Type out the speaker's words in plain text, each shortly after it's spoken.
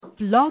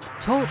Blog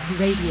Talk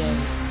Radio.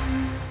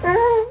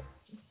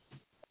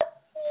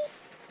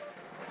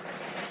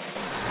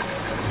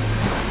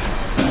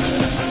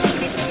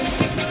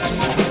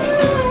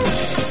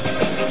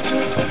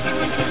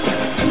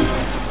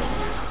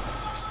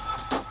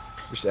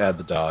 Just add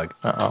the dog.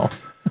 Uh-oh.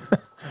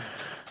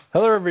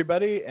 Hello,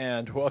 everybody,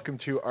 and welcome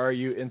to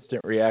RU Instant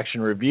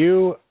Reaction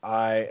Review.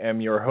 I am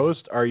your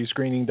host,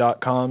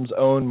 RUScreening.com's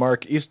own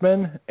Mark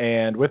Eastman,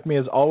 and with me,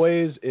 as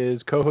always,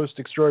 is co-host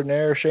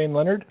extraordinaire Shane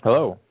Leonard.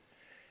 Hello.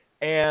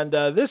 And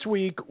this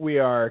week, we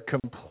are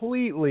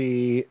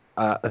completely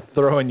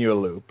throwing you a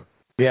loop.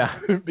 Yeah.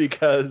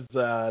 Because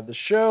the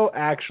show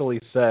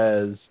actually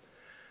says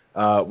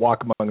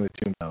Walk Among the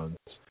Tombstones.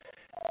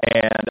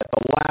 And at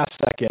the last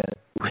second,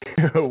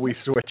 we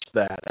switched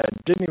that. I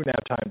didn't even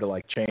have time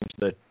to change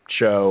the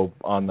show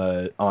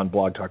on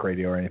Blog Talk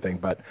Radio or anything,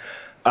 but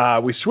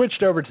we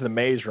switched over to the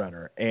Maze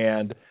Runner,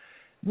 and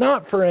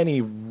not for any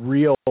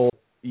real,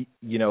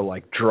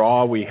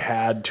 draw we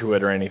had to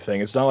it or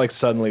anything. It's not like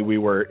suddenly we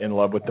were in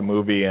love with the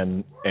movie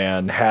and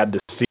had to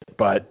see it,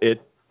 but it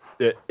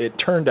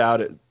turned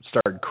out it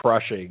started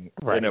crushing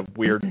in a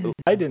weird.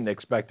 I didn't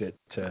expect it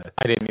to.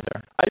 I didn't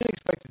either. I didn't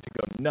expect it to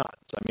go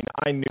nuts. I mean,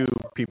 I knew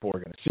people were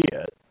going to see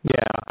it.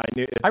 Yeah, I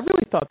knew. I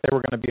really thought they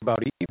were going to be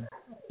about Eve.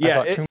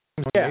 Yeah, it's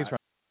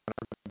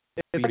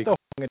like the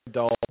whole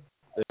adult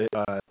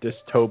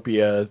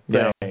dystopia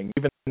thing,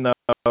 even though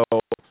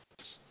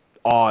it's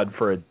odd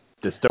for a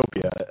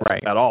dystopia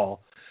at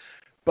all.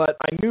 But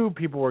I knew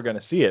people were going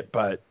to see it,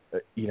 but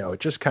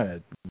it just kind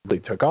of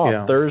really took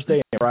off Thursday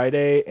and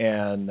Friday,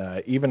 and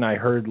even I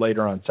heard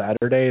later on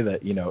Saturday that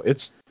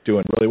it's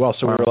doing really well.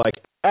 So we were like,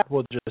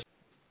 we'll just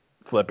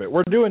flip it.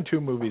 We're doing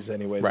two movies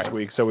anyway this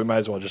week, so we might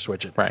as well just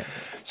switch it. Right.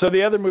 So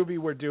the other movie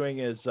we're doing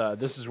is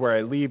This Is Where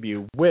I Leave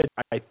You, which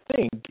I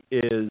think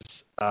is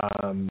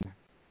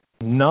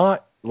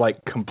not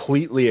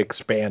completely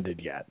expanded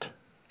yet.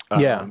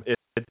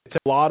 It's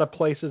a lot of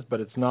places, but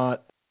it's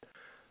not.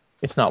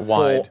 It's not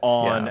wide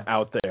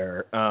out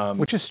there,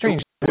 which is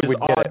strange. It was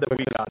odd that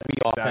we got it. We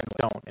often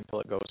don't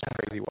until it goes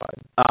crazy wide.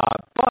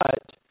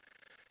 But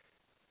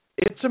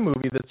it's a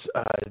movie that's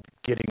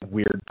getting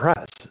weird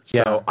press.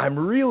 So I'm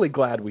really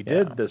glad we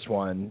did this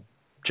one,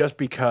 just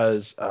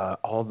because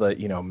all the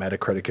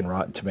Metacritic and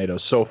Rotten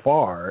Tomatoes so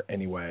far,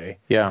 anyway.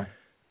 Yeah.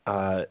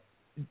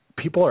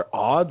 People are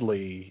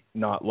oddly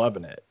not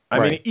loving it. I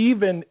mean,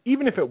 even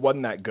if it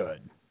wasn't that good.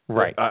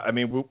 Right. I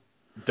mean, we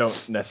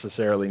don't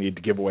necessarily need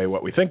to give away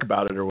what we think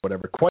about it or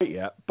whatever quite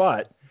yet,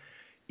 but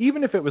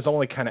even if it was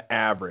only kind of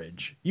average,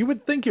 you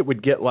would think it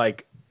would get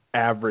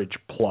average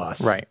plus.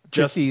 Right.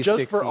 Just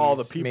 50s, for all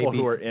the people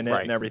who are in it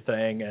and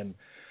everything. And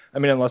I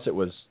mean, unless it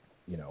was,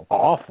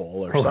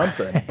 awful or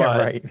something.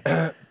 But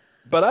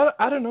but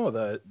I don't know.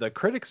 The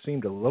critics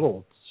seemed a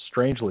little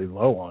strangely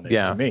low on it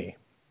to me.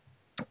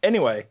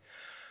 Anyway,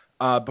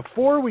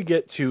 before we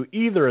get to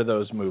either of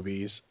those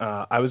movies,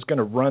 I was going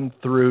to run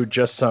through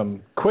just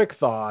some quick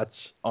thoughts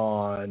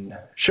on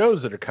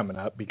shows that are coming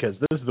up, because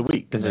this is the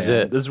week. This is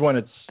it. This is when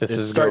it's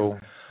starting.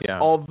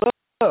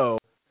 Although,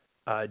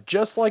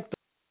 just like the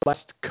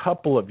last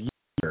couple of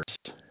years,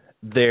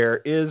 there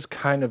is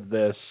kind of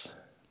this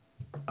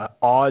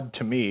odd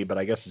to me, but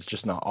I guess it's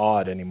just not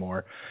odd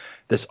anymore,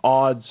 this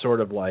odd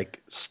sort of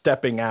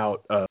stepping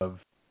out of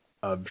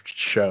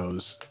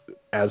shows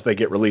as they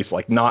get released.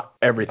 Not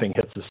everything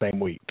hits the same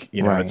week.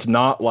 It's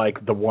not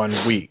like the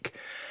 1 week.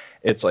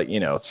 It's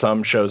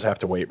some shows have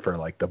to wait for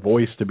The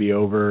Voice to be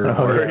over.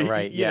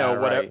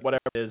 Whatever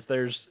it is.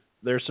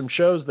 There's some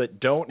shows that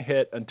don't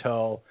hit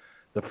until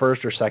the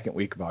first or second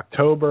week of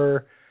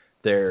October.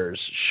 There's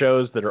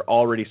shows that are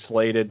already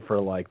slated for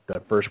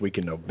the first week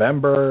in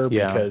November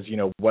because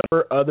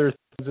whatever other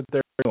things that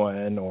they're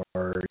doing, or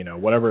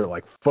whatever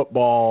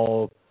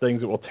football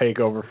things that will take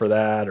over for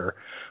that, or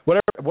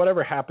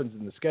whatever happens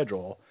in the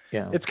schedule.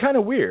 It's kind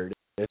of weird.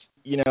 It's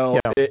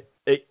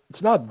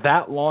it's not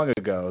that long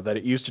ago that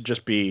it used to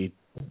just be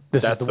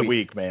that's the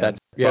week, man.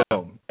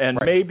 Boom. And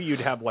maybe you'd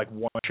have one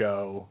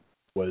show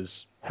was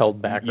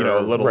held back a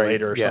little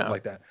later or something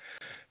like that.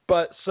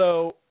 But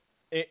so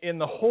in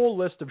the whole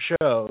list of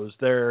shows,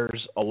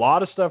 there's a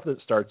lot of stuff that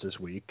starts this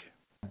week,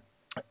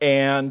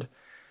 and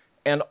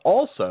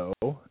also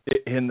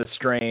in the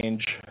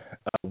strange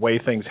way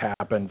things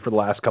happen for the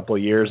last couple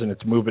of years, and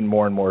it's moving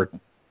more and more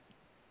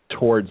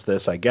towards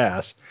this, I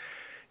guess.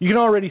 You can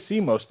already see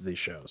most of these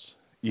shows.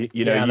 You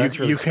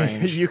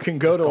can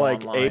go to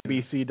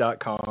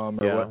abc.com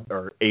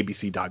or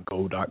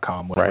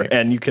abc.go.com, whatever,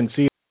 and you can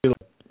see the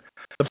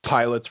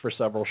pilots for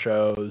several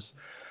shows.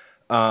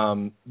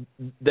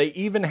 They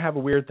even have a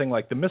weird thing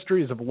The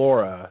Mysteries of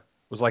Laura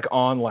was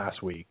on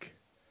last week,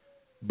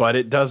 but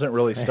it doesn't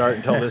really start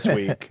until this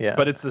week.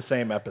 But it's the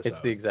same episode. It's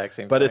the exact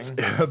same thing.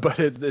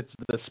 It's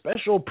the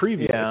special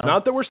preview. It's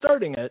not that we're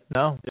starting it.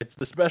 No. It's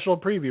the special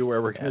preview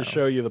where we're going to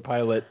show you the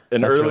pilot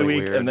an early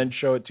week and then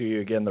show it to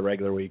you again the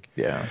regular week.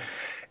 Yeah.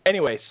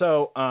 Anyway,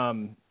 so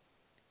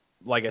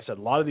like I said,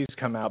 a lot of these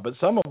come out, but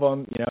some of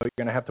them, you're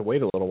going to have to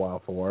wait a little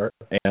while for,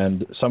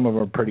 and some of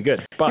them are pretty good.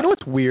 But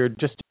what's weird?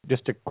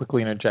 Just to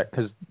quickly interject,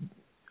 because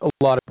a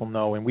lot of people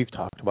know, and we've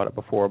talked about it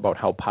before, about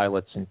how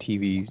pilots and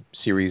TV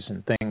series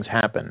and things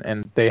happen,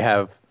 and they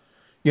have,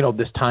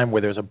 this time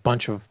where there's a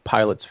bunch of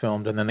pilots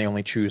filmed, and then they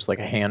only choose like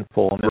a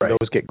handful, and then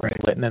those get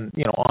greenlit, and then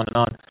on and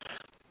on.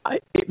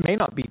 It may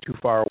not be too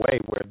far away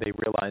where they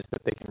realize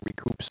that they can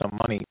recoup some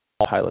money,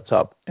 all pilots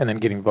up, and then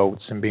getting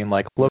votes and being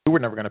like, look, we were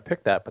never going to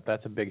pick that, but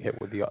that's a big hit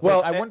with the.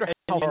 Well, I wonder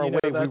how far away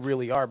we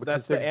really are.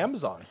 That's the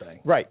Amazon thing,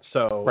 right?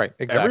 So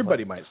exactly.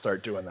 Everybody might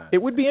start doing that.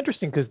 It would be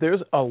interesting because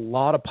there's a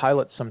lot of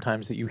pilots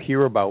sometimes that you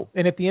hear about,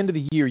 and at the end of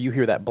the year you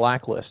hear that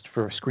blacklist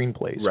for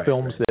screenplays,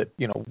 films that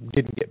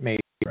didn't get made,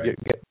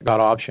 got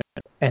optioned,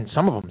 and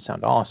some of them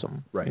sound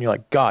awesome, and you're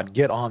like, God,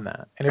 get on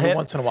that. And every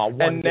once in a while,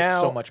 one gets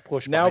so much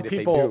push. Now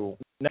people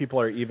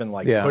are even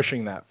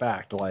pushing that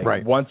fact.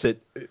 Like once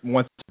it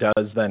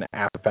does, then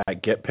after the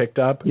fact get picked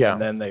up, and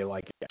then they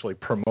actually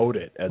promote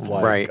it as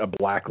a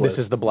blacklist.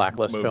 This is the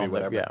blacklist movie, film,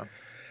 whatever.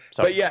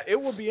 So, but it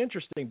will be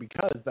interesting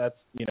because that's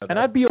and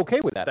I'd be okay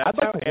with that. That's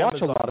I'd like to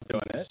watch a lot of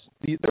doing it.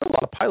 There are a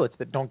lot of pilots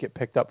that don't get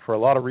picked up for a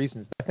lot of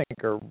reasons that I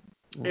think are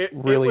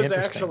really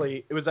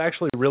interesting. It was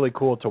actually really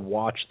cool to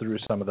watch through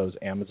some of those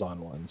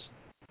Amazon ones.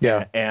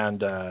 Yeah,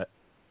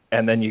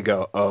 and then you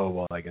go, oh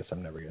well, I guess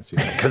I'm never going to see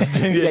that because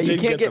you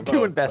can't get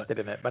too invested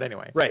in it. But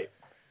anyway, right.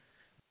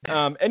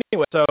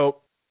 Anyway, so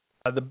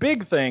the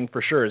big thing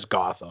for sure is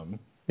Gotham.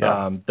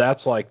 Yeah.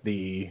 That's like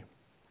the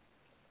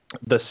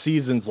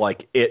season's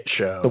like it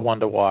show, the one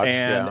to watch,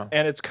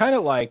 and it's kind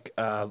of like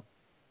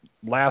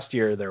last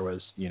year there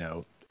was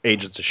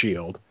Agents of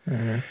S.H.I.E.L.D.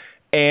 Mm-hmm.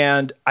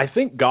 And I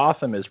think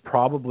Gotham is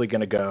probably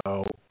going to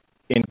go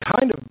in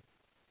kind of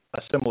a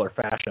similar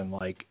fashion.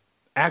 Like,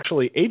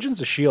 actually, Agents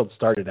of S.H.I.E.L.D.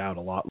 started out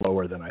a lot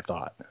lower than I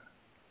thought.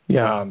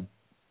 Yeah.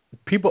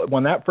 People,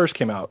 when that first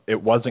came out,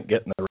 it wasn't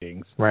getting the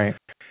ratings. Right.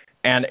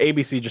 And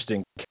ABC just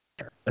didn't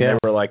care. And they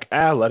were like,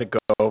 let it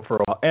go for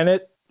a while. And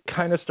it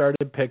kind of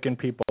started picking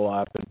people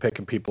up. And,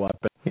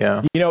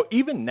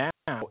 even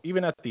now,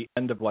 even at the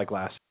end of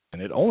last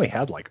season, it only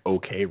had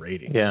okay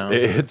ratings. Yeah.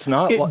 It's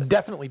not. It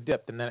definitely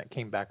dipped, and then it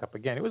came back up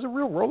again. It was a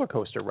real roller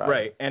coaster ride.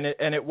 Right. And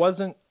it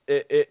wasn't.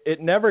 It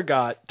never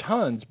got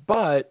tons,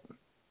 but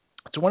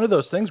it's one of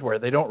those things where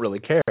they don't really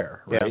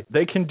care. Right. Yeah.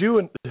 They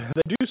do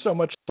so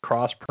much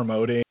cross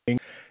promoting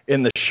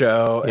in the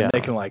show, and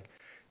they can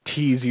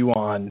tease you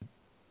on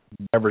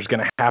whatever's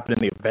going to happen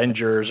in the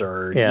Avengers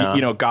or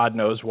God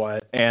knows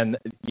what, and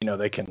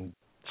they can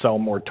sell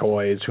more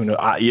toys. Who know?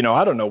 I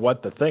don't know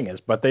what the thing is,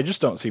 but they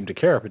just don't seem to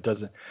care if it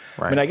doesn't.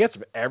 Right. I mean, I guess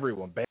if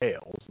everyone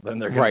bails, then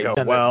they're going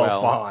to go,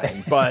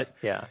 fine. But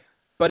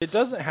but it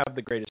doesn't have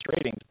the greatest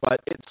ratings.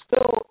 But it's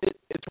still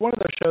it's one of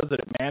those shows that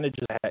it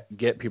manages to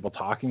get people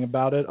talking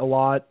about it a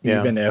lot,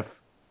 even if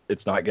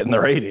it's not getting the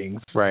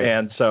ratings. Right.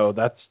 And so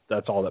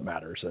that's all that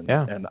matters.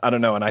 And I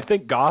don't know. And I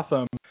think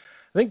Gotham's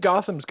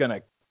going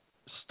to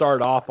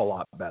start off a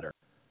lot better.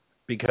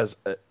 Because,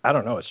 I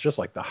don't know, it's just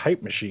like the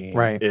hype machine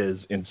is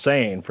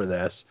insane for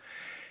this.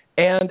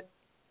 And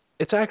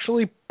it's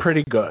actually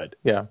pretty good.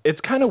 Yeah. It's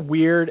kind of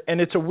weird, and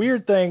it's a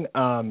weird thing.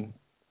 You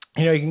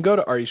can go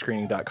to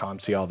artyscreening.com,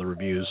 see all the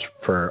reviews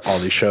for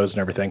all these shows and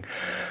everything,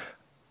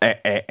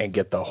 and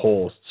get the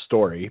whole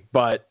story.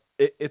 But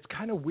it's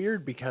kind of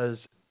weird because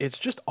it's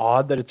just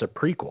odd that it's a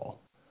prequel.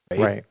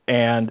 Right.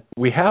 And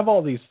we have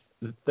all these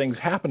things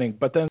happening,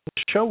 but then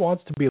the show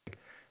wants to be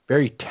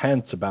very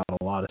tense about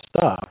a lot of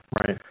stuff.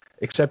 Right.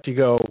 Except you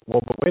go, well,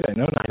 but wait, I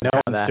know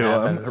that to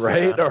happens, him,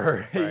 right?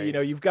 Yeah.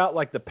 Or you've got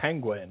the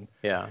Penguin,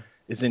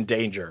 is in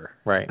danger,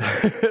 right?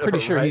 Pretty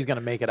sure he's going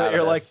to make it out.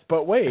 You're like,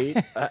 but wait,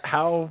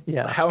 how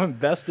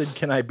invested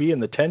can I be in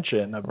the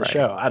tension of the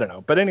show? I don't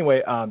know, but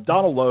anyway,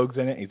 Donald Logue's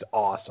in it. He's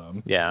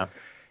awesome. Yeah,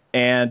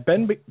 and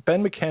Ben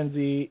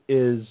McKenzie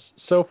is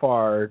so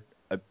far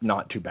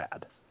not too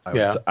bad.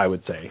 I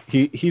would say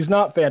he's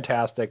not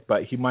fantastic,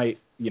 but he might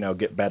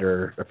get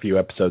better a few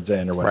episodes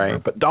in or whatever.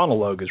 Right. But Donald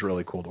Logue is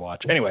really cool to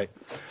watch. Anyway,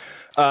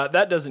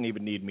 that doesn't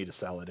even need me to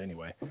sell it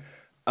anyway.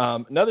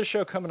 Another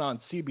show coming on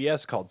CBS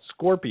called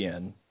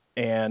Scorpion,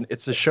 and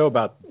it's a show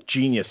about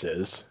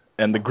geniuses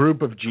and the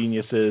group of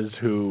geniuses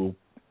who,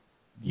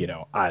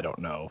 I don't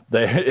know.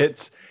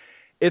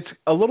 It's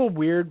a little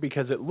weird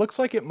because it looks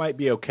like it might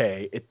be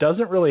okay. It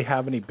doesn't really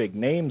have any big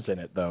names in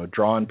it, though,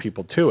 drawing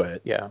people to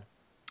it. Yeah.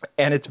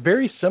 And it's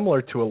very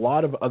similar to a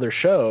lot of other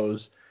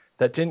shows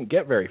that didn't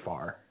get very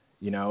far.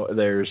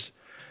 There's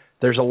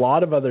a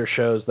lot of other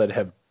shows that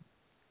have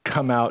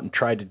come out and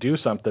tried to do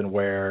something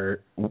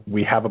where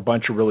we have a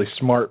bunch of really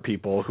smart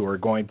people who are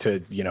going to,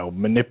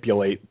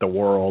 manipulate the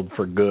world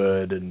for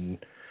good and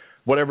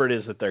whatever it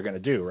is that they're going to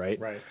do, right?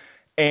 Right.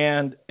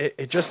 And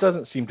it just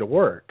doesn't seem to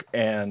work,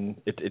 and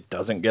it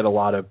doesn't get a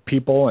lot of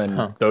people,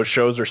 and those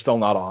shows are still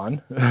not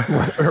on.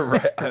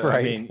 Right.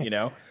 I mean,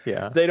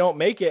 they don't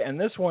make it. And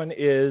this one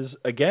is,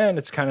 again,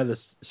 it's kind of the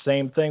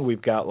same thing.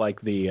 We've got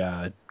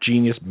the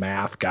genius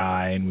math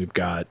guy, and we've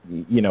got,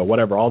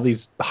 whatever, all these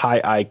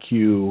high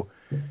IQ,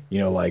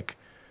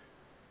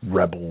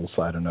 rebels,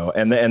 I don't know.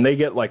 And they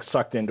get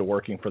sucked into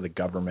working for the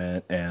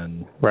government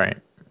and,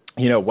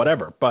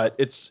 whatever. But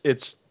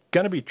it's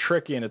going to be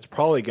tricky, and it's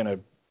probably going to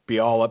be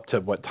all up to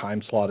what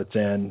time slot it's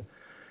in.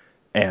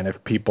 and if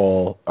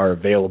people are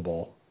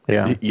available,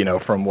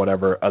 from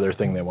whatever other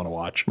thing they want to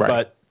watch.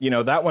 Right. But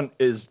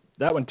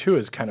that one too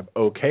is kind of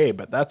okay,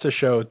 but that's a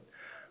show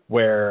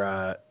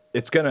where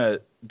it's going to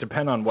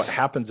depend on what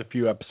happens a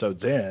few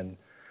episodes in.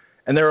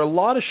 And there are a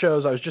lot of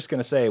shows, I was just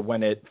going to say,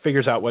 when it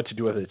figures out what to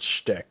do with its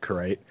shtick,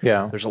 right?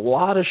 Yeah. There's a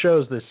lot of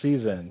shows this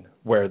season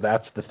where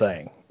that's the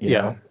thing, you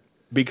know?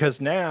 Because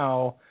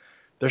now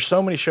there's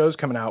so many shows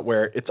coming out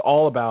where it's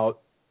all about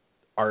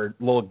our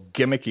little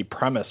gimmicky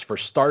premise for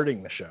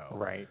starting the show.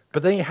 Right.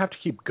 But then you have to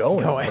keep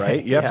going,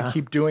 right? You have to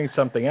keep doing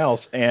something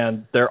else,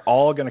 and they're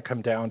all going to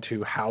come down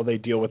to how they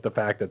deal with the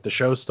fact that the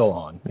show's still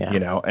on,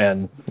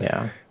 and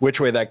which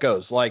way that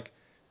goes. Like,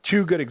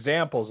 two good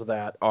examples of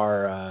that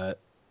are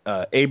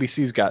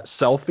ABC's got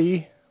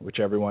Selfie, which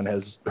everyone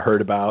has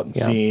heard about and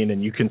seen,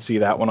 and you can see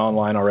that one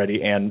online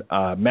already, and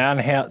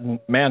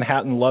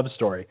Manhattan Love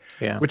Story,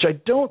 which I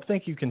don't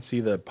think you can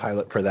see the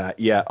pilot for that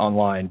yet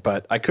online,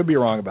 but I could be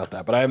wrong about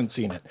that, but I haven't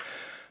seen it.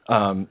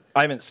 I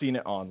haven't seen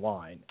it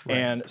online. Right.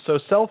 And so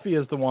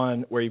Selfie is the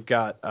one where you've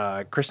got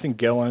Kristen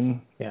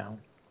Gillan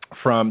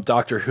from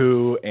Doctor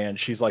Who, and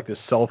she's like this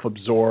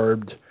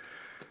self-absorbed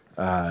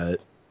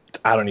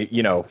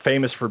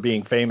famous for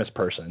being famous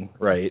person,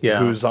 right? Yeah.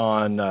 Who's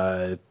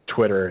on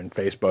Twitter and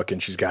Facebook,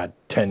 and she's got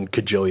 10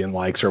 kajillion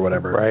likes or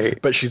whatever. Right.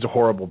 But she's a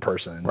horrible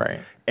person.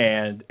 Right.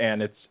 And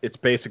it's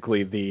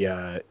basically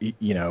the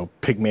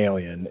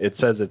Pygmalion. It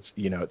says it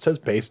says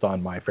based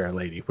on My Fair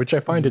Lady, which I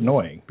find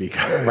annoying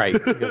because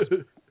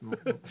because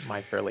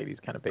My Fair Lady's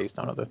kind of based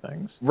on other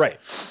things. Right.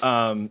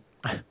 I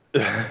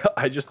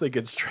just think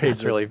it's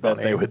strange really that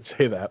they would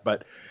say that,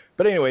 but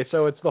anyway,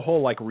 so it's the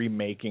whole like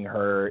remaking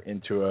her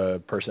into a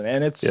person,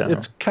 and it's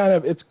kind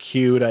of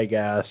cute, I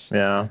guess.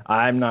 Yeah.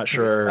 I'm not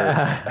sure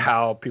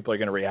how people are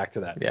going to react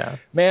to that. Yeah.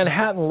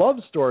 Manhattan Love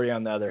Story,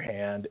 on the other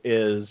hand,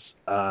 is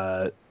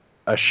a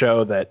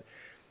show that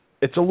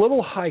it's a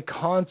little high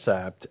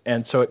concept,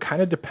 and so it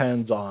kind of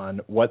depends on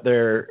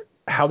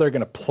how they're going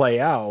to play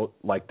out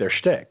like their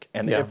shtick,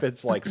 and if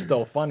it's like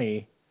still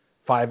funny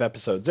 5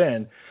 episodes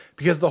in.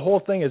 Because the whole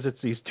thing is it's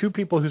these two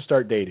people who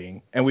start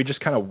dating, and we just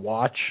kind of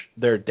watch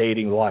their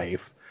dating life,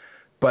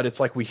 but it's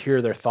like we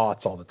hear their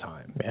thoughts all the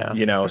time. Yeah.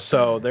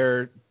 So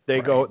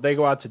they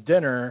go out to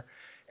dinner,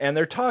 and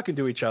they're talking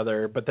to each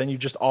other, but then you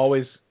just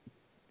always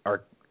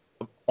are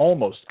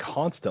almost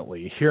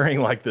constantly hearing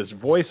like this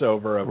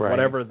voiceover of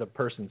whatever the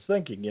person's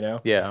thinking,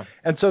 Yeah.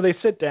 And so they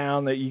sit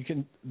down.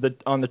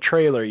 On the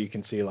trailer you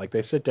can see like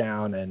they sit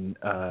down, and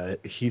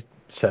he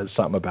says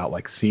something about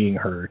like seeing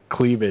her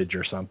cleavage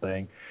or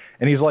something.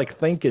 And he's like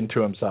thinking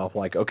to himself,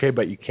 like, okay,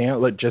 but you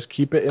can't just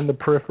keep it in the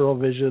peripheral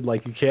vision.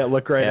 Like you can't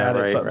look right at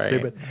it. Something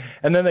stupid.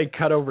 And then they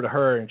cut over to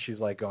her, and she's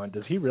like going,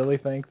 does he really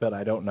think that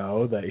I don't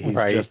know that he's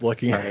just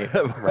looking at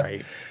him?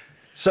 Right.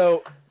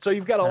 So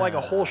you've got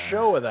a whole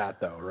show of that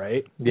though,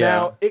 right? Yeah.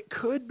 Now it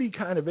could be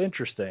kind of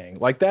interesting.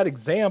 Like that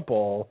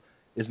example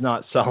is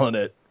not selling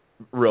it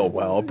real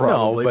well,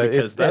 probably. No, but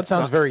because that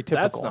sounds very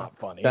typical. That's not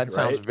funny. That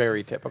sounds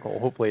very typical.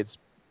 Hopefully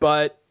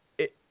but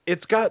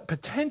it's got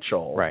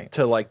potential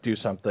to like do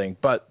something,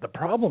 but the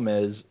problem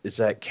is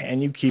that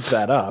can you keep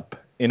that up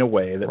in a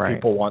way that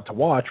people want to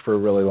watch for a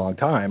really long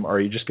time, or are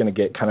you just going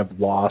to get kind of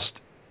lost,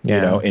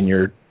 in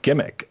your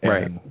gimmick?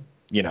 And,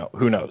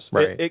 who knows?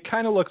 Right. It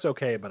kind of looks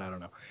okay, but I don't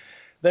know.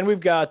 Then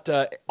we've got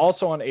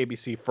also on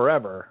ABC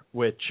Forever,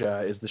 which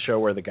is the show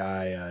where the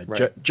guy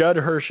Judd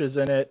Hirsch is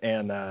in it,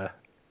 and I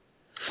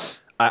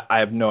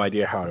have no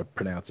idea how to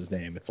pronounce his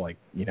name. It's like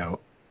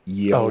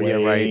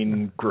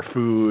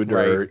Graffood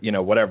or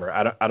whatever.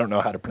 I don't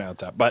know how to pronounce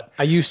that, but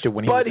I used to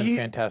when he was in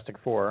Fantastic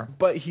Four.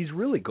 But he's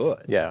really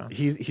good. Yeah,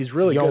 he's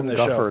really good in the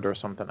Gufford show. Or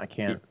something. I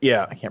can't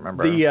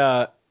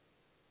remember.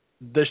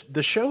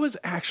 The show is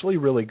actually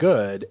really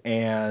good,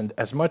 and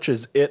as much as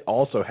it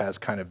also has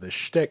kind of this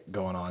shtick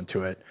going on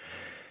to it,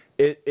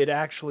 it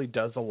actually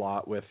does a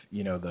lot with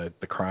the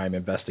crime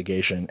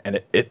investigation, and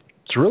it's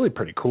really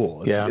pretty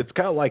cool. It's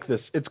got like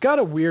this. It's got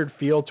a weird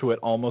feel to it,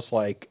 almost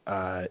like.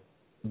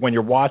 When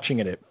you're watching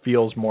it, it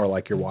feels more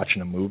like you're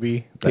watching a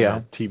movie than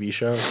a TV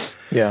show.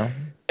 Yeah.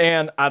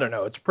 And I don't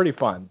know, it's pretty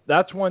fun.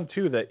 That's one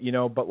too that,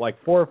 but like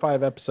 4 or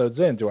 5 episodes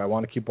in, do I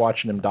want to keep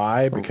watching him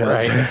die? Because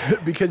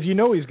because he's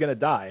going to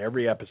die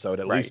every episode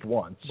at least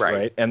once,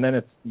 right? And then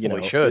it's,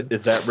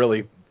 is that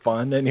really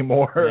fun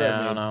anymore? Yeah,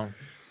 I don't know.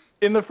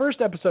 In the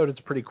first episode,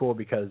 it's pretty cool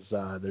because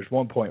there's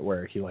one point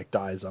where he like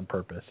dies on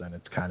purpose, and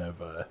it's kind of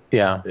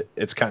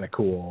it's kind of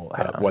cool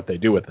what they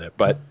do with it,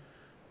 but.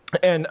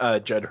 And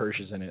Judd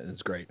Hirsch is in it, and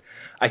it's great.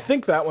 I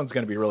think that one's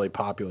going to be really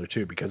popular,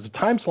 too, because the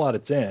time slot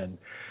it's in,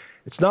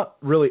 it's not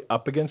really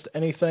up against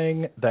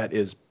anything that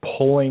is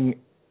pulling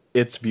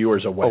its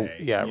viewers away.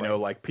 Oh, yeah,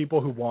 like people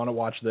who want to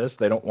watch this,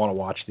 they don't want to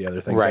watch the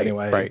other things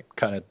anyway,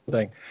 kind of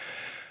thing.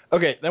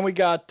 Okay, then we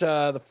got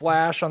The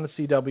Flash on the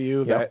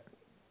CW. Yep.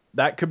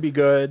 That could be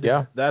good.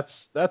 Yeah.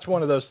 That's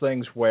one of those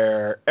things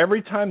where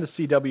every time the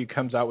CW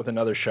comes out with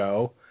another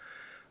show,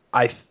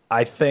 I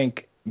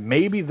think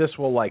maybe this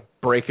will like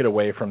break it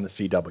away from the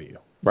CW.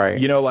 Right.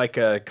 You know, like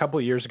a couple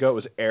of years ago it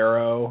was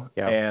Arrow,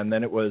 and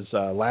then it was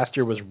last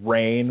year was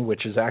Reign,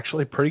 which is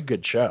actually a pretty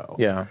good show.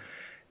 Yeah.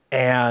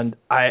 And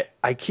I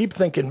keep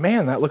thinking,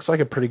 man, that looks like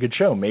a pretty good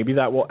show. Maybe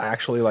that will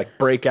actually like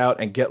break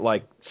out and get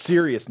like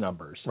serious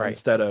numbers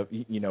instead of,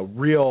 you know,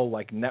 real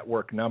like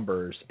network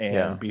numbers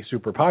and be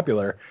super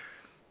popular.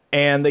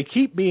 And they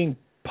keep being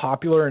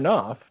popular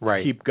enough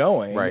to keep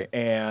going. Right.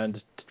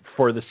 And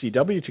for the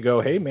CW to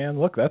go, hey man,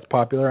 look, that's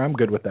popular. I'm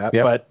good with that.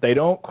 Yep. But they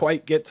don't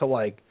quite get to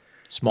like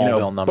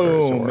Smallville numbers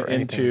boom or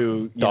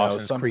into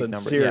something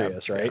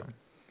serious, right? Yeah.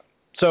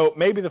 So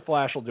maybe the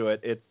Flash will do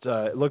it. It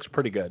looks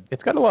pretty good.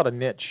 It's got a lot of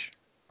niche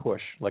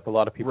push. Like a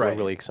lot of people are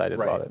really excited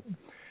about it.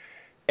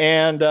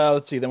 And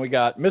let's see. Then we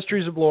got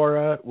Mysteries of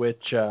Laura,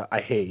 which I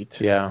hate.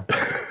 Yeah.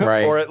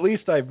 Right. Or at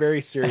least I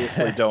very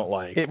seriously don't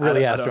like. It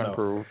really has to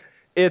improve.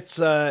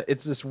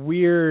 It's this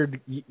weird,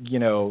 you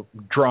know,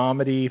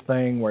 dramedy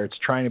thing where it's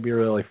trying to be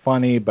really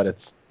funny, but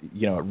it's,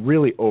 you know, it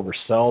really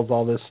oversells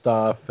all this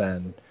stuff,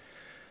 and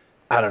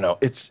I don't know.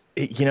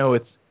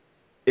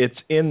 It's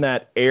in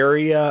that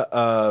area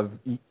of,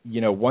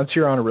 you know, once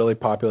you're on a really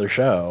popular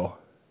show,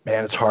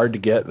 man, it's hard to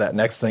get that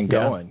next thing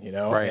going, you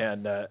know? Right.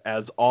 And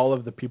as all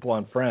of the people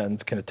on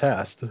Friends can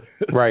attest.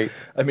 Right.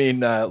 I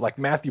mean, like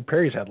Matthew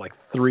Perry's had like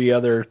 3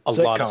 other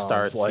sitcoms. Lot of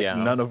stars, like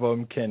none of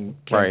them can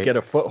get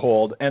a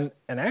foothold. And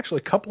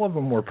actually a couple of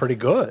them were pretty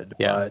good.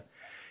 Yeah. But,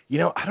 you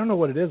know, I don't know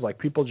what it is. Like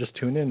people just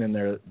tune in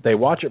and they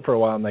watch it for a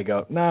while and they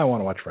go, nah, I want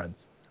to watch Friends.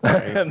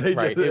 Right. And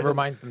it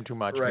reminds them too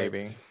much,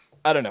 maybe.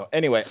 I don't know.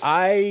 Anyway,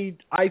 I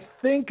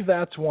think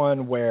that's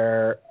one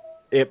where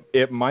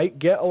it might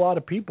get a lot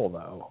of people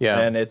though. Yeah.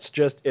 And it's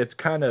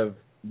kind of,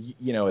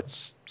 you know, it's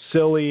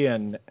silly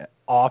and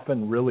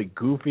often really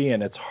goofy,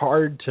 and it's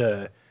hard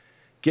to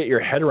get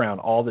your head around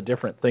all the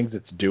different things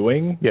it's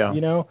doing. Yeah.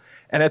 You know?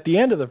 And at the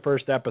end of the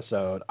first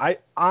episode,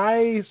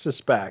 I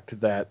suspect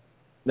that,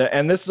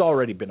 and this has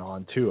already been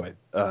on too.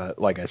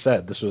 Like I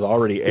said, this was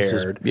already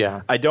aired.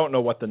 I don't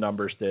know what the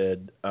numbers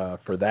did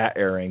for that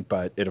airing,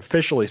 but it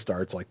officially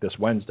starts like this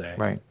Wednesday.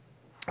 Right.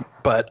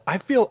 But I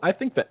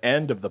think the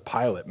end of the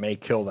pilot may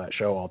kill that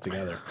show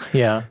altogether.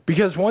 Yeah.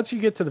 Because once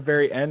you get to the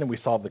very end and we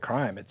solve the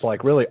crime, it's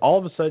like really all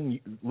of a sudden,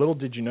 little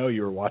did you know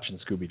you were watching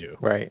Scooby-Doo.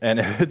 Right. And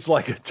it's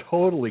like a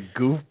totally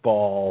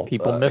goofball.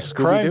 People miss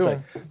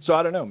Scooby-Doo. So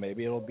I don't know.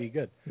 Maybe it'll be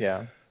good.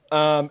 Yeah.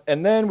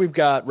 And then we've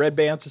got Red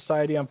Band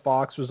Society on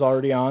Fox was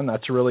already on.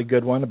 That's a really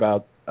good one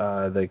about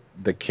the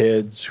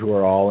kids who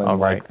are all in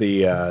like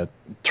the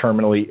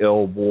terminally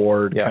ill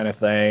ward kind of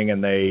thing,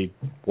 and they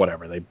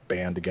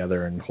band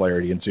together and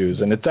hilarity ensues.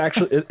 And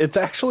it's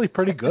actually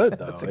pretty good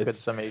though. That's a good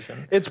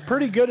summation. It's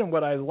pretty good, and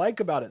what I like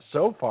about it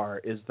so far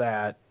is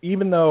that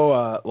even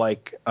though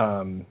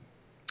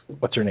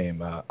what's her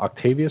name,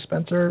 Octavia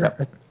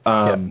Spencer,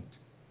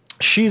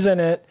 she's in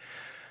it.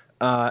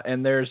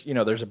 And there's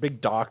a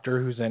big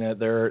doctor who's in it.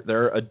 There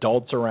are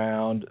adults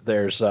around.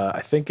 There's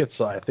I think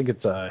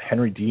it's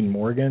Henry Dean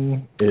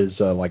Morgan is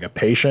like a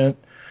patient,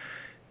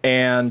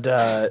 and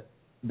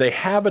they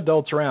have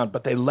adults around,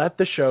 but they let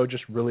the show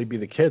just really be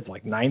the kids.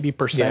 Like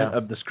 90%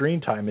 of the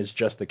screen time is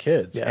just the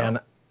kids, and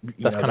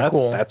that's kind of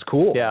cool. That's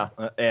cool. Yeah,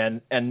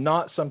 and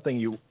not something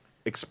you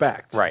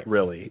expect,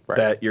 really,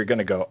 that you're going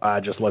to go,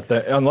 just let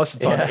them, unless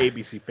it's on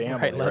ABC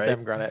Family, let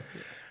them run it.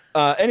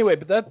 Anyway,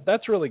 but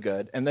that's really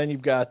good. And then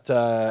you've got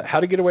How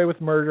to Get Away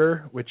with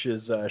Murder, which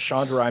is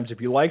Shonda Rhimes.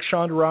 If you like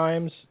Shonda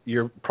Rhimes,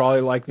 you're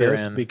probably like this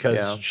because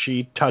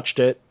she touched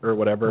it or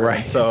whatever.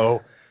 Right.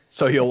 So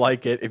you'll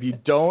like it. If you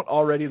don't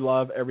already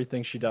love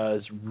everything she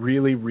does,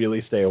 really,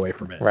 really stay away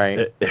from it. Right.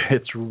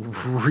 It's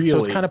really...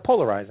 So it's kind of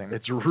polarizing.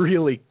 It's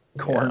really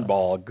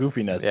cornball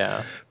goofiness.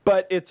 Yeah.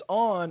 But it's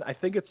on, I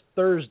think it's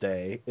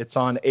Thursday, it's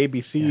on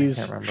ABC's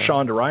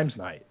Shonda Rhimes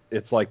night.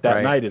 It's like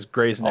that night is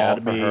Grey's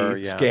Anatomy,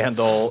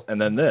 Scandal, and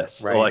then this.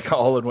 Right. Like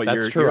all in what That's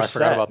you're true. I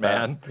forgot about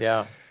man.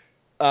 That.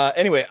 Yeah.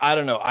 Anyway, I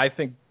don't know. I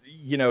think,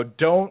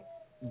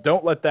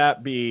 don't let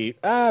that be,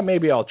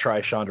 maybe I'll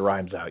try Shonda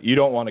Rhimes out. You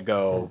don't want to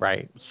go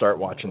start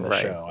watching the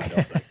show, I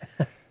don't think.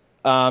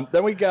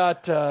 Then we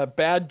got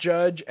Bad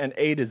Judge and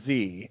A to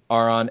Z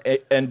are on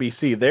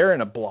NBC. They're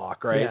in a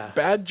block, right? Yeah.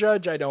 Bad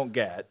Judge I don't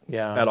get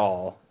at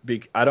all.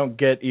 I don't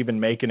get even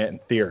making it in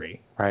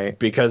theory. Right.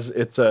 Because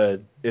it's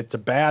a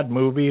bad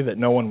movie that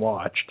no one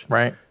watched.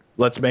 Right.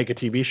 Let's make a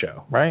TV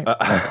show. Right.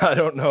 I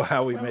don't know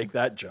how we make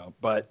that jump,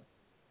 but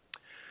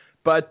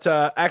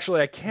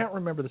actually I can't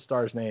remember the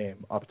star's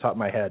name off the top of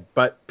my head.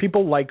 But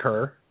people like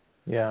her.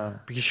 Yeah,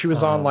 because she was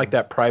on like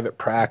that Private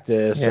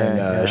Practice,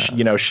 and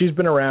she's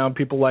been around.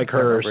 People like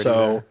her,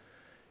 so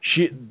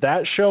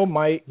that show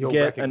might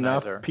get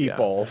enough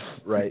people,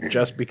 right?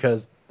 Just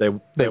because they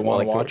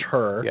want to watch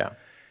her. Yeah,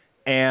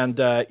 and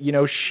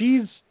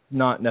she's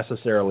not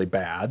necessarily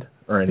bad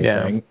or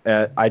anything.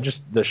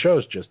 The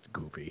show's just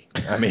goofy.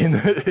 I mean,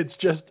 it's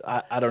just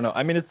I don't know.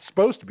 I mean, it's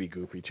supposed to be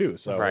goofy too,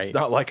 so it's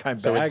not like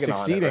I'm bagging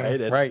on it,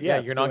 right? Right?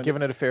 You're not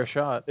giving it a fair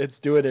shot. It's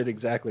doing it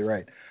exactly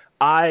right.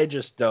 I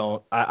just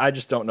don't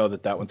know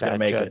that one's going to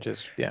make it.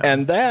 Yeah.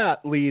 And that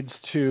leads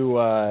to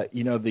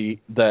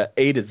the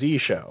A to Z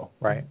show.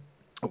 Right.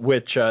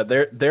 which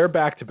they're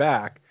back to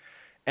back.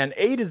 And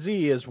A to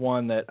Z is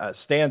one that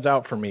stands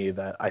out for me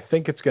that I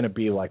think it's going to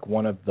be like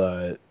one of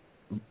the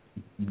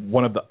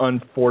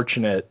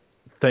unfortunate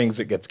things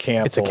that gets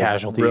canceled. It's a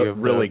casualty of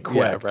really quick.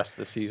 Yeah, rest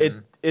of the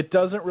season. It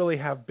doesn't really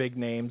have big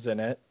names in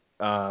it,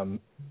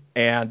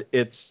 and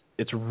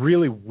it's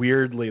really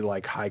weirdly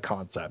like high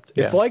concept.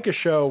 Yeah. It's like a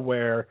show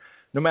where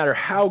no matter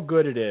how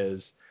good it is,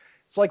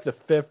 it's like the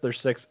 5th or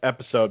 6th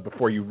episode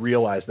before you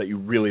realize that you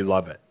really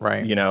love it.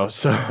 Right.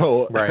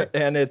 So right.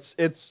 And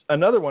it's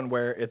another one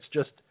where it's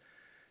just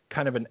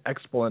kind of an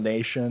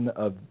explanation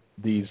of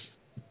these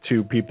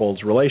two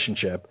people's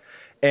relationship,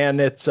 and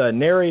it's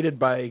narrated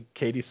by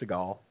Katie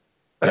Sagal,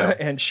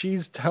 and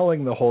she's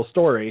telling the whole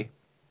story,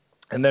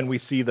 and then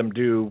we see them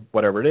do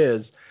whatever it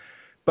is.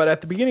 But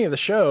at the beginning of the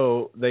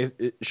show,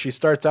 she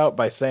starts out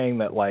by saying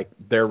that like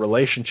their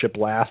relationship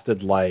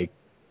lasted like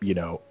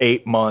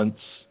 8 months,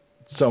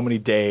 so many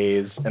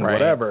days, and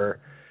whatever,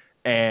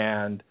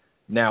 and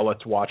now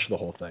let's watch the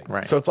whole thing.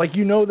 Right. So it's like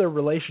their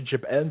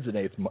relationship ends in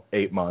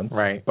 8 months,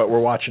 right? But we're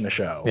watching a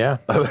show,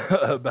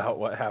 about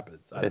what happens.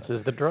 This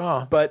is the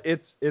draw. But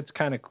it's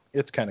kind of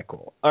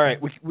cool. All right,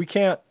 we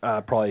can't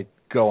probably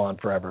go on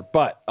forever,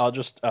 but I'll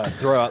just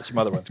throw out some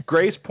other ones.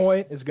 Grace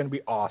Point is going to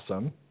be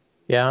awesome.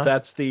 Yeah,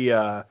 that's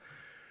the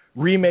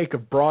remake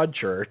of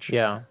Broadchurch.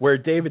 Yeah, where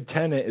David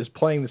Tennant is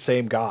playing the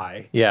same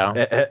guy. Yeah,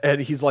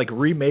 and he's like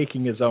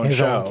remaking his own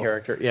own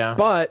character. Yeah,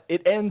 but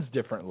it ends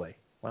differently.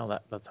 Well,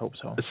 let's hope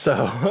so. So,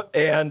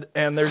 and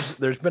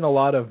there's been a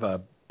lot of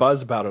buzz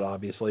about it,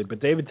 obviously, but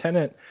David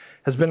Tennant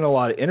has been in a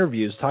lot of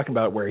interviews talking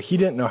about where he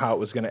didn't know how it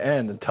was going to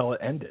end until it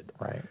ended.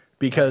 Right.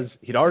 Because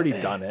he'd already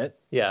done it.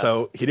 Yeah.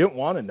 So he didn't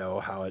want to know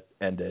how it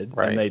ended.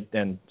 Right.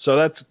 And so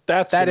that's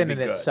that in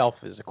itself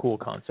is a cool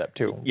concept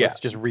too. Yeah.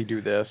 Let's just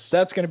redo this.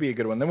 That's going to be a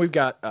good one. Then we've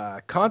got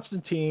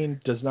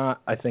Constantine does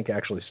not, I think,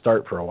 actually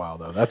start for a while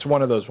though. That's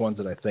one of those ones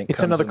that I think it's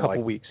another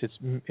couple weeks.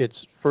 It's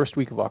first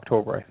week of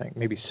October, I think,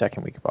 maybe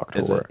second week of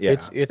October. Is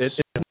it? Yeah. It's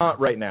not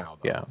right now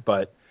though. Yeah.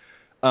 But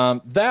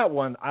that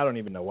one, I don't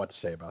even know what to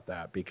say about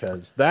that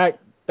because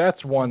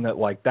that's one that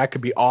like that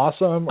could be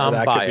awesome or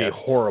that could be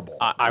horrible.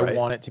 I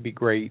want it to be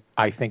great.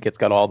 I think it's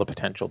got all the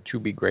potential to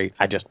be great.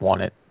 I just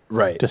want it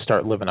to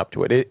start living up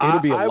to it. It'll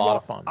be a lot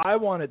of fun. I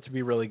want it to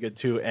be really good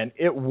too, and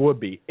it would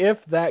be if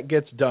that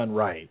gets done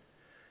right.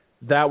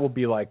 That will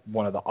be like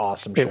one of the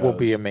awesome shows it will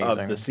be amazing.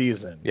 of the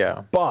season.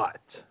 Yeah,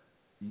 but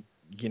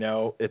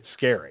it's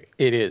scary.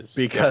 It is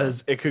because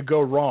it could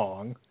go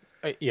wrong.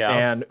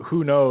 And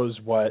who knows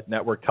what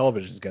network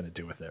television is going to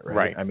do with it, right?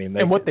 Right. I mean,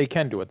 what they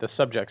can do with the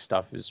subject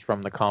stuff is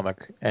from the comic,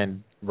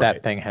 and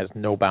that thing has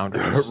no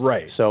boundaries.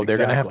 Right. So they're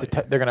going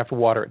to have to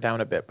water it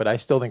down a bit, but I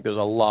still think there's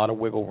a lot of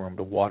wiggle room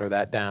to water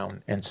that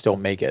down and still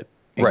make it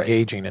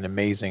engaging and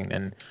amazing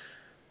and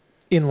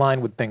in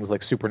line with things like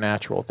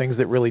Supernatural, things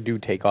that really do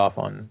take off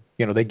on.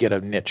 They get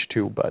a niche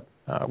too, but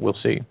we'll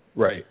see.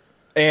 Right.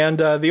 And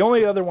the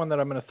only other one that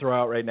I'm going to throw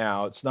out right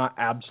now, it's not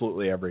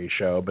absolutely every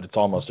show, but it's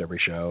almost every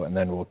show, and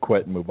then we'll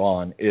quit and move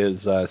on, is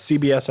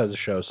CBS has a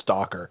show,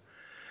 Stalker.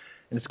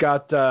 And it's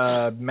got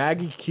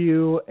Maggie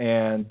Q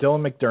and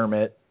Dylan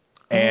McDermott,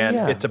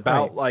 and it's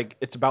about like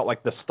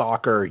the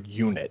Stalker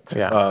unit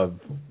of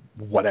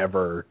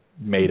whatever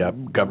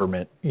made-up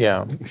government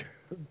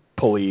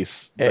police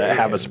that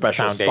have a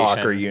special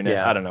Stalker unit.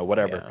 I don't know,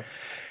 whatever.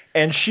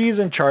 Yeah. And she's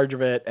in charge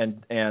of it,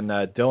 and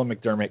Dylan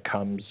McDermott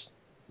comes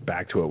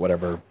back to it,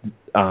 whatever.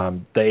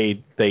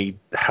 They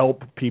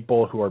help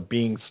people who are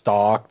being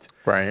stalked,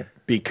 right?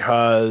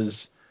 Because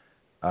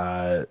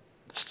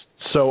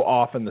so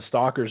often the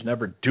stalkers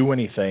never do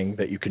anything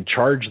that you can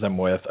charge them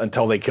with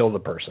until they kill the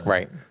person,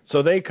 right?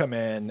 So they come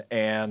in,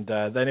 and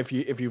then if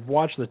you've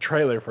watched the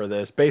trailer for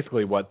this,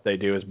 basically what they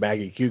do is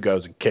Maggie Q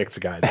goes and kicks a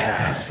guy in the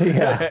ass,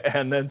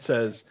 and then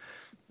says,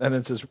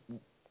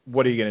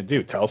 what are you going to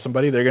do? Tell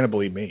somebody? They're going to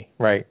believe me.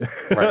 Right.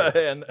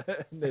 and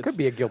it could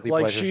be a guilty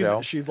like pleasure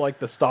show. She's like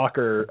the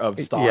stalker of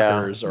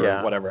stalkers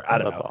or whatever. I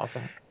don't know.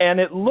 Awesome. And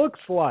it looks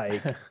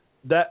like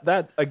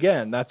that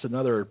again, that's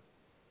another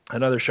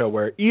show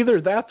where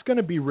either that's going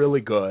to be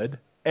really good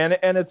and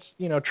it's,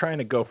 trying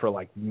to go for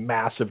like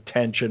massive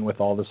tension with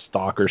all the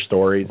stalker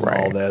stories and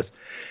all this.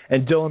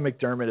 And Dylan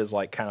McDermott is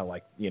like kind of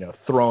like,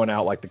 throwing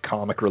out like the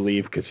comic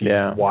relief because he's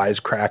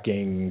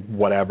wisecracking,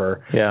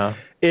 whatever. Yeah.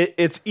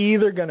 It's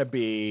either going to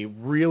be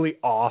really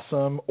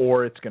awesome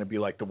or it's going to be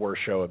like the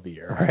worst show of the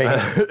year.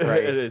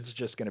 Right. It's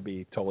just going to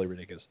be totally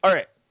ridiculous. All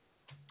right.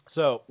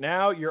 So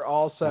now you're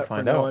all set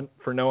for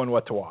knowing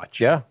what to watch.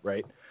 Yeah.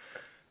 Right.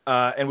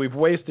 And we've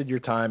wasted your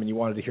time and you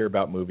wanted to hear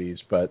about movies,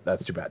 but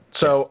that's too bad.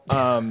 So,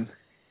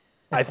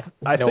 I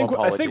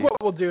think what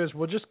we'll do is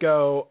we'll just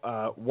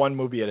go one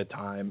movie at a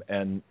time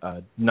and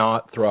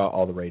not throw out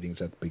all the ratings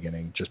at the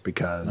beginning just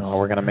because. No,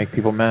 we're going to make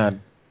people mad.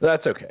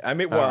 That's okay. I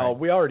mean,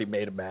 we already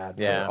made them mad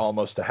for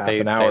almost a half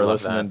an hour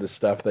listening to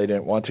stuff they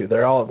didn't want to.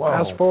 They're all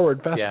fast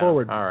forward.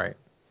 All right.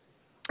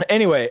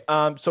 Anyway,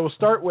 so we'll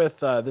start with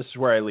This Is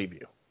Where I Leave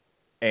You.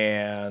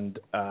 And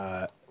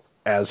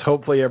as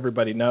hopefully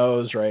everybody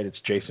knows, right, it's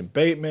Jason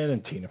Bateman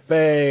and Tina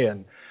Fey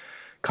and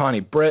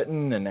Connie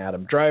Britton and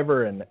Adam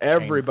Driver and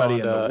everybody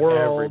in the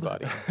world.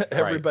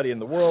 Everybody in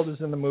the world is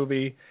in the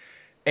movie,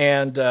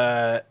 and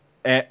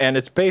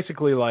it's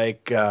basically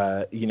like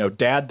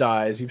Dad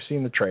dies. You've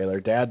seen the trailer.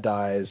 Dad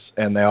dies,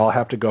 and they all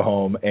have to go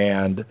home,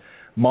 and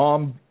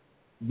Mom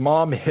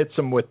hits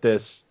them with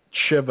this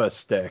Shiva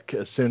stick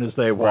as soon as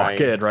they walk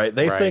in. Right?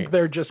 They think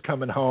they're just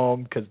coming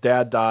home because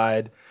Dad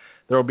died.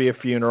 There will be a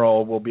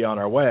funeral. We'll be on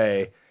our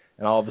way.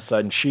 And all of a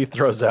sudden, she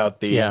throws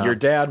out your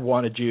dad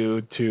wanted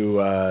you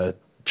to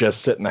just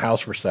sit in the house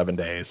for 7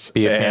 days.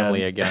 Be a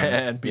family again.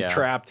 And be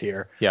trapped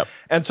here. Yep.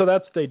 And so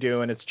that's what they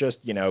do, and it's just,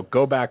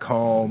 go back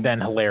home.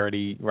 Then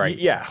hilarity, right.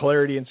 Yeah,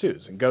 hilarity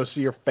ensues. And go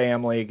see your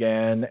family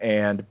again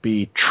and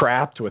be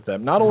trapped with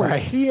them. Not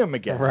only see them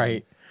again.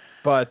 Right.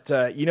 But,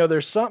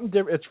 there's something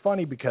different. It's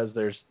funny because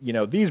there's,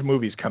 these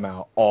movies come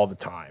out all the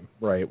time,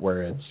 right,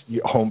 where it's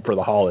home for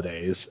the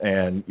holidays,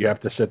 and you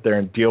have to sit there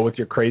and deal with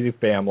your crazy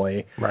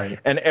family. Right.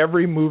 And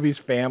every movie's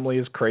family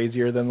is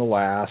crazier than the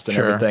last and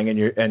everything,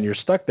 and you're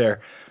stuck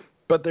there.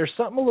 But there's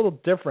something a little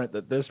different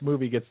that this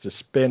movie gets to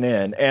spin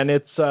in, and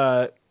it's,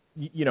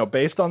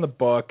 based on the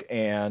book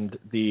and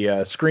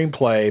the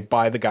screenplay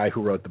by the guy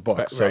who wrote the book.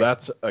 So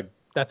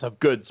that's a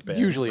good spin.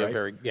 Usually right? a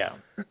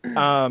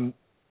very,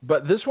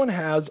 But this one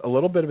has a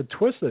little bit of a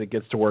twist that it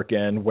gets to work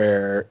in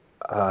where,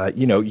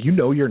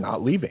 you're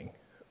not leaving,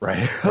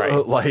 right?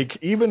 Right. Like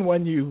even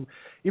when you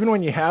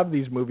have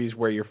these movies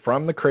where you're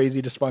from the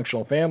crazy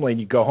dysfunctional family and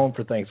you go home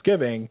for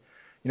Thanksgiving,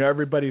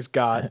 everybody's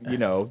got,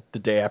 the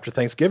day after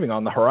Thanksgiving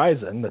on the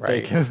horizon that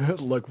they can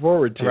look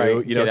forward to.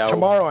 Right.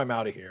 Tomorrow I'm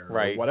out of here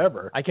or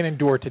whatever. I can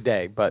endure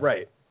today, but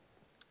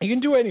you can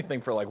do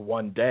anything for like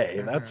one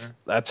day.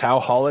 That's how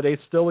holidays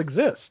still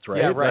exist,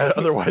 right? Yeah, right.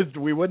 Otherwise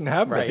we wouldn't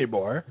have them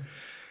anymore.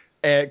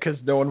 Because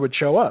no one would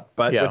show up.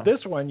 But with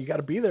this one, you got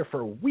to be there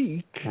for a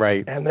week.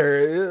 Right. And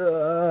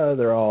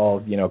they're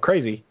all,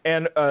 crazy.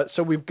 And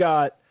so we've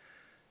got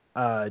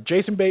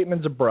Jason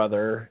Bateman's a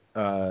brother.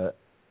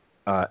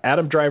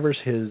 Adam Driver's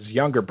his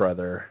younger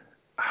brother.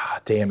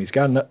 He's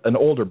got an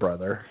older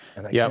brother.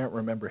 And I can't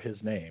remember his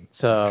name.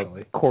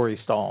 It's Corey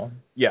Stahl.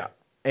 Yeah.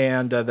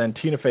 And then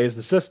Tina Fey's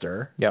the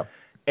sister. Yep.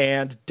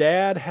 And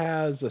Dad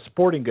has a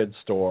sporting goods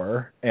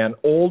store, and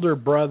older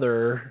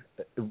brother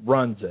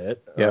runs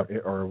it,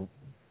 or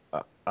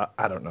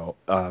I don't know.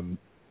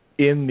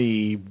 In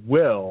the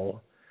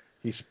will,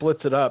 he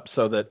splits it up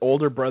so that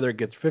older brother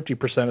gets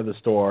 50% of the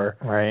store,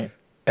 right,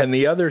 and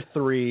the other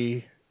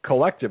three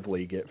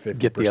collectively get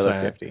 50%. Get the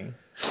other 50.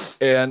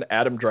 And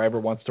Adam Driver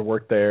wants to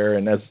work there,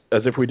 and as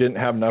if we didn't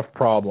have enough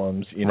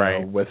problems,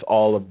 with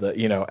all of the,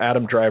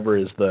 Adam Driver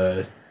is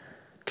the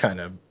kind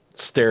of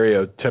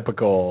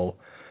stereotypical,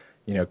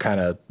 kind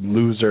of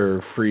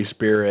loser, free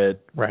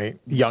spirit,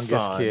 youngest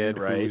son, kid,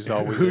 right?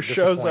 Who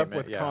shows up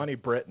with Connie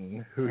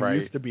Britton, who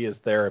used to be his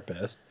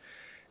therapist,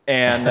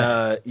 and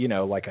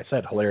like I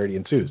said, hilarity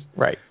ensues.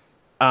 Right.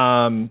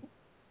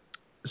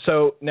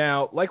 So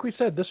now, like we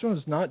said, this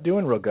one's not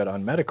doing real good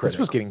on Metacritic. This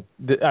was getting,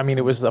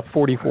 it was a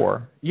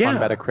 44 on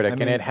Metacritic,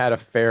 and it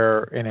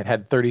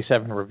had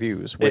 37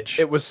 reviews, which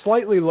it was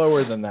slightly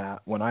lower than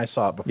that when I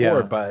saw it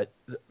before, but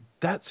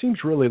that seems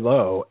really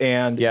low.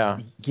 And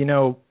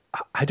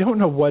I don't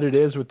know what it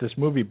is with this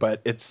movie,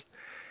 but it's,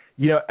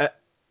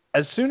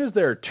 as soon as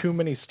there are too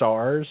many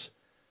stars,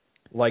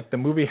 like the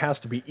movie has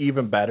to be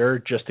even better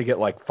just to get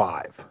like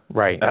 5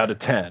 out of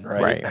 10,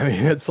 right? I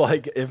mean, it's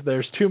like if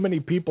there's too many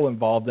people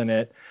involved in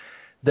it,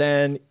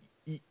 then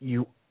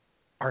you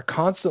are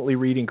constantly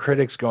reading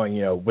critics going,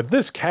 with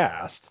this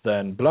cast,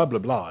 then blah, blah,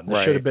 blah. And this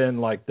should have been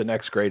like the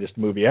next greatest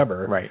movie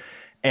ever. Right.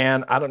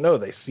 And I don't know,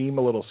 they seem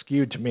a little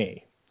skewed to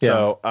me.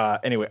 Yeah. So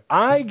anyway,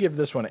 I give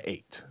this one an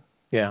 8.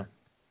 Yeah.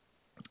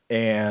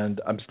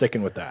 And I'm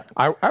sticking with that.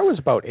 I was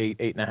about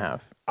 8.5.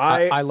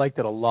 I liked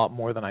it a lot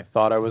more than I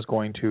thought I was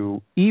going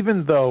to,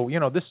 even though,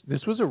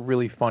 this was a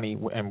really funny,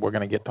 and we're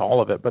going to get to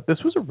all of it, but this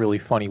was a really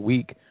funny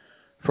week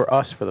for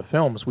us for the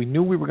films. We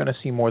knew we were going to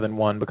see more than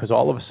one because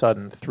all of a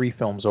sudden 3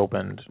 films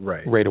opened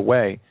right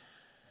away.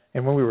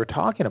 And when we were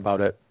talking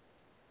about it,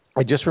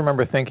 I just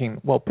remember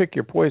thinking, well, pick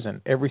your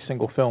poison. Every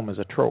single film is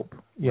a trope.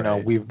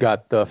 We've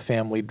got the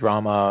family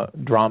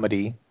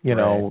dramedy,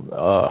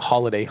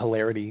 holiday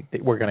hilarity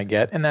that we're going to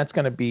get, and that's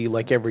going to be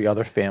like every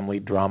other family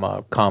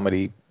drama,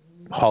 comedy,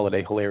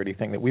 holiday hilarity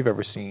thing that we've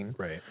ever seen.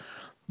 Right.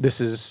 This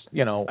is,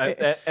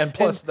 and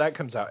plus that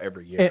comes out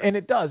every year. And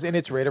it does, and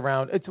it's right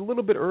around, it's a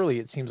little bit early.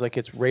 It seems like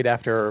it's right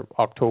after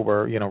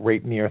October,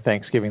 right near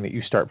Thanksgiving that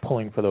you start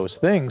pulling for those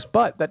things,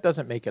 but that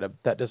doesn't make it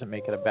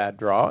a bad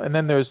draw. And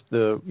then there's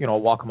the,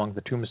 Walk Among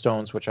the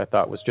Tombstones, which I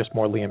thought was just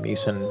more Liam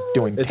Neeson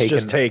doing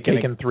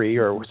Taken 3,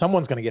 or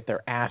someone's going to get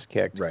their ass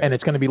kicked, and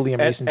it's going to be Liam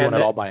Neeson doing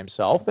it all by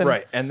himself. And,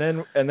 and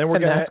then we're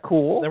going to, that's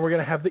cool. Then we're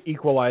going to have the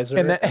Equalizer,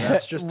 and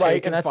that's just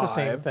and that's 5, the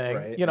same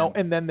thing,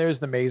 and then there's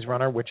the Maze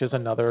Runner, which is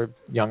another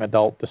young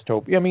adult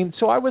dystopia. I mean,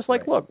 so I was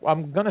like, look,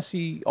 I'm going to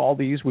see all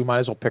these. We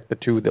might as well pick the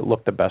 2 that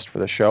look the best for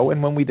the show.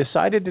 And when we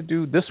decided to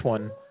do this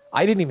one,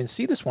 I didn't even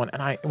see this one.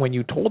 And when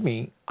you told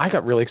me, I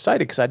got really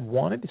excited because I'd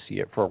wanted to see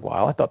it for a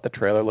while. I thought the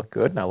trailer looked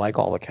good, and I like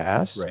all the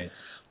cast. Right.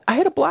 I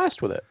had a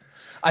blast with it.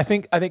 I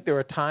think there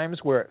are times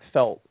where it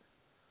felt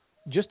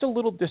just a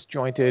little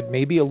disjointed,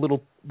 maybe a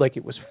little like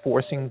it was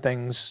forcing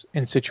things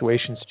in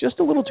situations just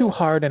a little too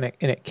hard, and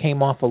it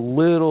came off a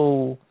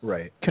little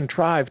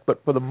contrived.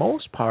 But for the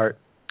most part,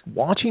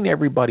 watching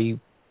everybody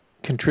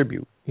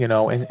contribute,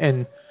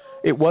 and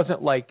it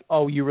wasn't like,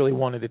 oh, you really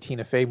wanted a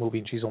Tina Fey movie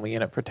and she's only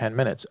in it for 10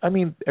 minutes. I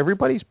mean,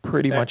 everybody's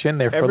pretty much in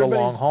there for the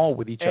long haul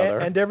with each other.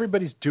 And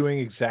everybody's doing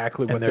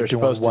exactly what they're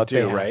supposed to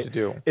do, right? To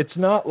do. It's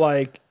not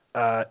like,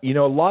 a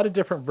lot of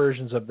different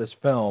versions of this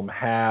film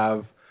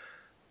have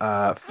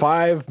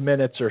 5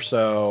 minutes or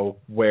so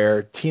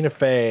where Tina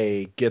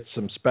Fey gets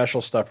some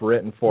special stuff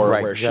written for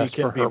her where she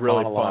can be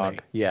really funny.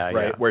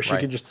 Where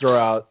she can just throw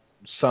out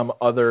some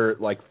other,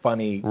 like,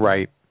 funny...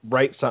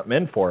 write something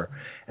in for her.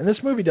 And this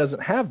movie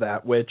doesn't have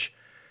that, which,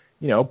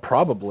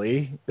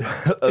 probably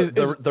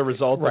the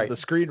result of the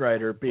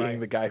screenwriter being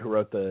the guy who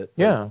wrote the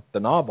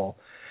novel.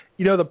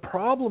 The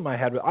problem I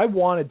had I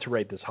wanted to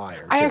rate this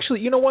higher. I actually,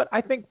 you know what? I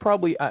think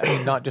probably,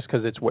 not just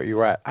because it's what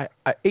you're at.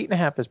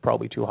 8.5 is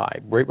probably too high.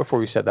 Right before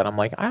we said that, I'm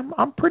like,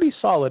 I'm pretty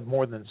solid,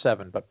 more than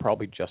 7, but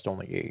probably just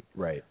only 8.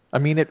 Right. I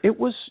mean, it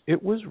was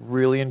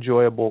really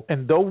enjoyable,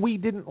 and though we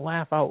didn't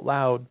laugh out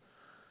loud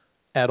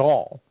at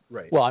all.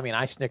 Right. Well, I mean,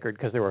 I snickered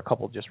because there were a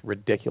couple just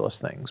ridiculous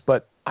things,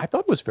 but I thought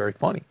it was very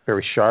funny,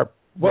 very sharp.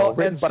 Well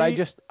written, but I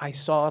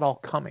saw it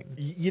all coming.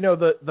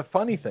 The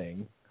funny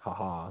thing,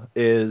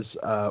 is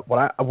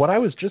what I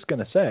was just going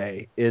to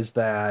say is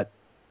that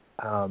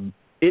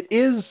it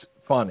is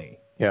funny.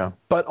 Yeah.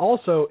 But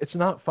also, it's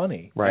not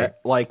funny. Right.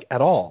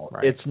 At all.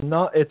 Right. It's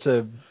not. It's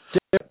a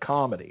different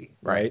comedy.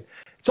 Right.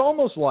 It's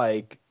almost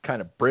like kind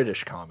of British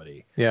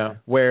comedy. Yeah.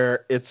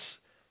 Where it's.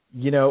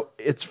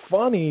 It's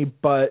funny,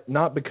 but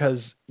not because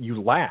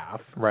you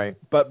laugh, right?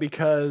 But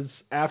because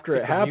after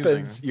it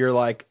happens, you're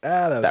like,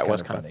 that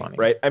was kind of funny,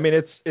 right? I mean,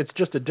 it's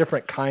just a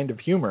different kind of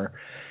humor,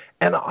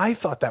 and I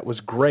thought that was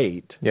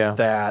great. Yeah.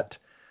 That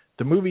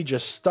the movie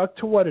just stuck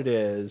to what it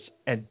is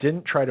and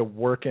didn't try to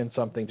work in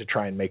something to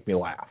try and make me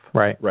laugh,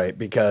 right?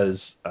 Because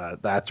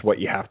that's what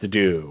you have to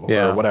do,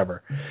 or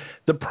whatever.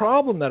 The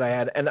problem that I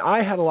had, and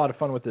I had a lot of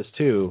fun with this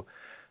too.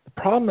 The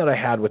problem that I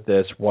had with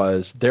this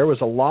was there was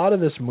a lot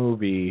of this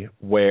movie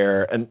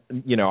where, and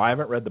I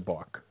haven't read the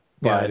book,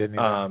 but I didn't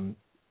either.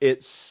 It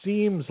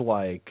seems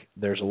like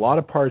there's a lot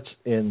of parts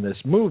in this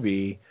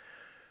movie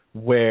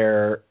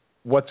where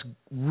what's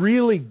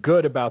really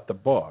good about the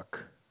book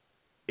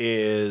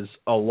is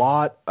a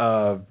lot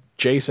of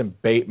Jason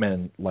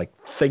Bateman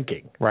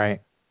thinking,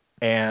 right?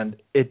 And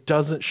it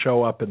doesn't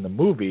show up in the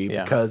movie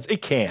because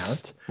it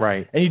can't,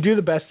 right? And you do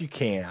the best you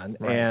can,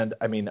 and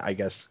I mean, I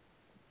guess.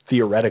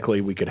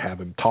 Theoretically, we could have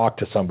him talk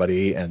to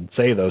somebody and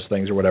say those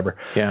things or whatever.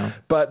 Yeah.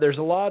 But there's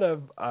a lot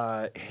of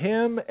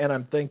him, and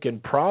I'm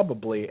thinking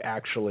probably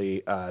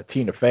actually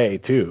Tina Fey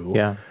too.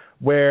 Yeah.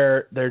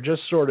 Where they're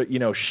just sort of,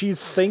 she's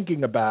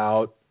thinking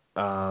about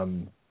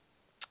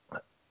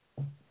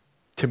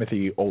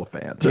Timothy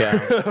Olyphant.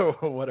 Yeah.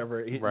 Or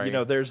whatever. Right.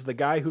 There's the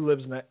guy who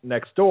lives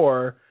next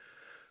door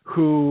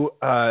who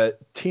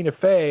Tina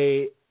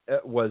Fey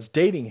was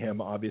dating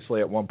him,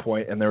 obviously, at one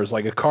point, and there was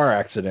a car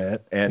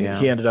accident, and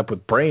he ended up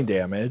with brain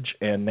damage,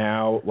 and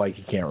now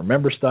he can't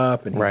remember stuff,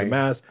 and he's a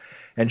mess.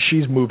 And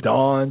she's moved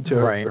on to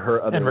her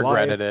other and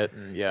regretted it,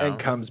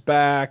 and comes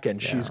back,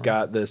 and she's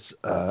got this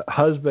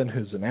husband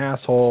who's an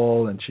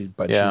asshole, and she's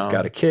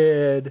got a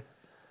kid,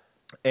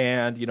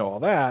 and all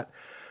that.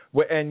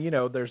 And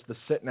there's the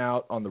sitting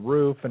out on the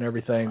roof and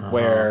everything,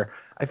 where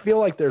I feel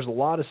like there's a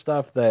lot of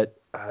stuff that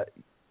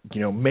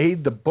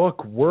made the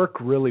book work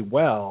really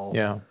well.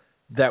 Yeah.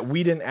 That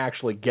we didn't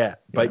actually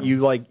get, but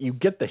you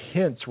get the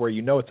hints where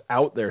it's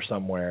out there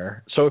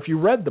somewhere. So if you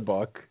read the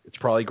book, it's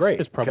probably great.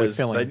 It's probably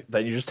filling.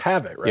 Then you just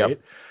have it, right?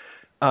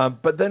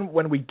 Yep. But then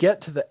when we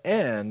get to the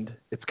end,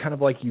 it's kind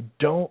of like you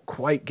don't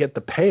quite get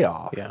the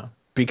payoff. Yeah.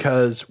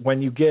 Because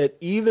when you get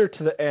either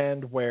to the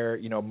end where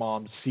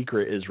Mom's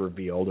secret is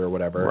revealed or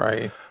whatever,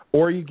 right,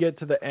 or you get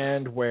to the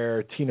end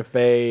where Tina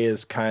Fey is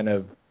kind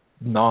of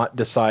not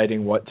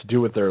deciding what to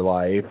do with their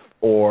life,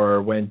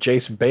 or when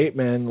Jason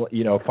Bateman,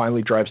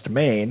 finally drives to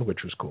Maine, which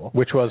was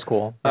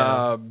cool.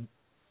 Yeah.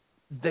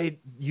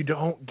 You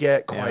don't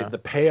get quite the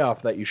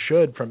payoff that you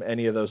should from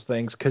any of those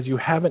things because you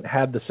haven't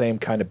had the same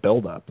kind of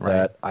buildup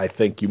that I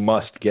think you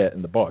must get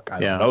in the book. I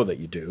don't know that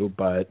you do,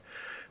 but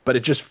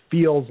it just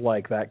feels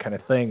like that kind of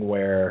thing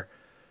where,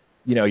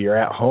 you're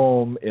at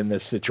home in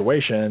this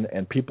situation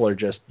and people are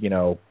just,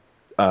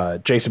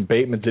 Jason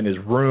Bateman's in his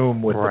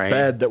room with the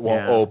bed that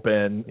won't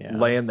open,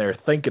 laying there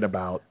thinking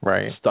about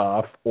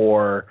stuff,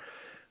 or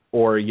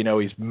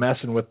he's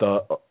messing with the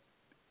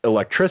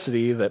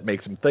electricity that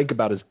makes him think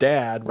about his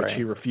dad, which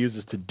he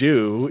refuses to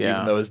do,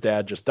 even though his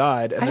dad just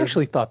died. And I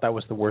actually thought that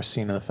was the worst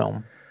scene in the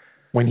film.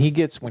 When he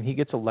gets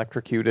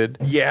electrocuted.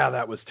 Yeah,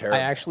 that was terrible.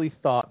 I actually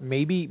thought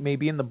maybe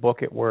in the book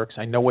it works.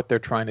 I know what they're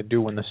trying to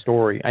do in the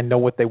story. I know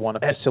what they want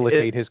to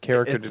facilitate his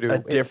character to do.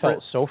 It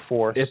felt so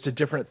forced. It's a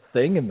different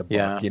thing in the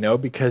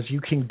book, because you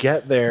can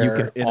get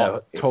there in a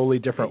totally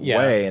different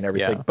way and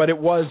everything. Yeah. But it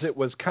was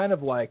kind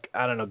of like,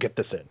 I don't know, get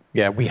this in.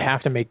 Yeah, we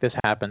have to make this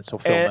happen, so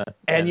film it.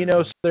 And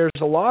so there's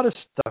a lot of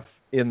stuff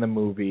in the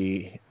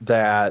movie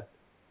that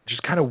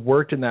just kind of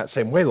worked in that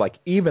same way. Like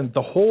even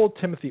the whole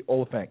Timothy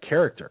Olyphant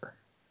character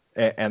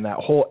and that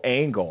whole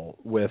angle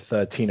with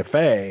Tina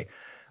Fey,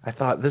 I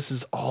thought this is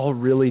all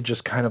really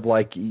just kind of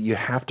like you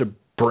have to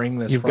bring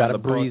this You've from got to the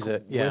breeze book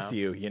it with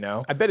you,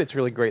 I bet it's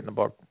really great in the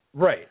book.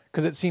 Right.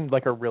 Because it seemed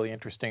like a really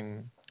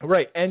interesting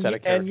and set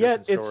of characters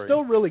yet and it's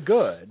still really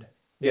good.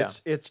 Yeah.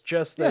 It's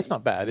just that it's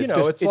not bad.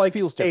 It's like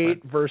feels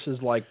 8 versus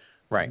like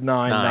right.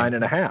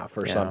 9.5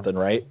 or something,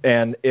 right?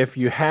 And if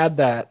you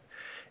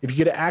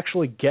could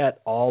actually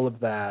get all of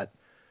that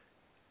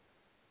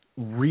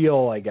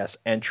real, I guess,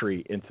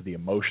 entry into the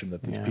emotion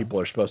that these people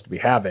are supposed to be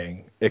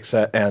having,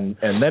 except and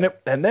then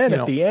at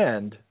the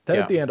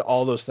end,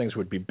 all those things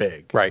would be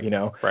big, right?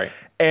 Right.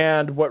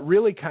 And what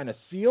really kind of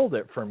sealed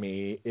it for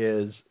me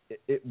is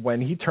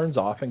when he turns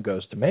off and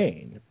goes to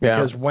Maine,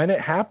 because when it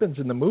happens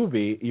in the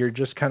movie, you're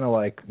just kind of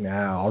like,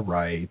 nah, all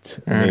right.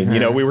 I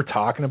mean, we were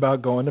talking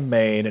about going to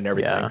Maine and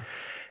everything,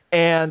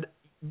 and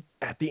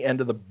at the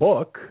end of the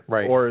book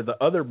or the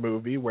other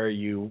movie where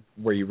you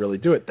really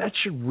do it, that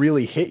should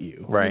really hit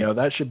you. Right.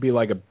 That should be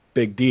like a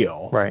big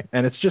deal. Right.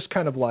 And it's just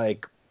kind of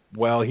like,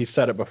 well, he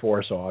said it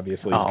before, so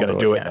obviously he's going to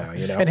do it now,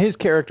 And his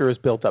character is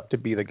built up to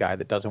be the guy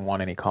that doesn't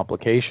want any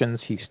complications.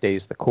 He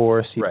stays the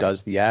course. He does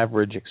the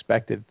average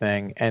expected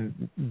thing.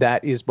 And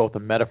that is both a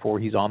metaphor.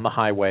 He's on the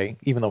highway,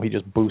 even though he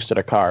just boosted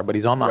a car, but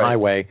he's on the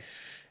highway.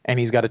 And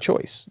he's got a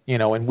choice,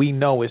 and we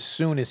know as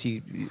soon as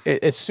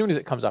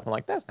it comes up, I'm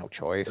like, that's no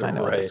choice. I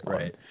know this one.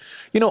 Right.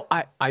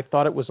 I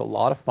thought it was a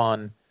lot of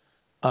fun.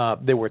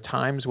 There were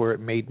times where it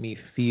made me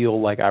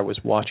feel like I was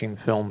watching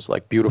films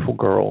like Beautiful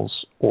Girls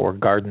or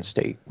Garden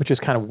State, which is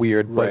kind of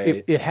weird, but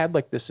it had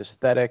like this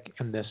aesthetic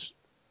and this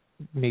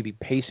maybe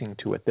pacing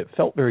to it that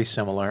felt very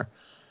similar.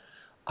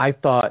 I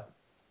thought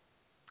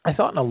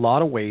in a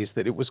lot of ways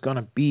that it was going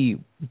to be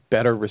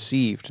better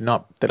received.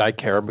 Not that I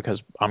care, because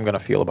I'm going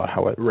to feel about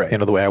how it,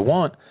 the way I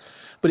want.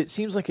 But it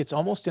seems like it's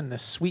almost in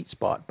this sweet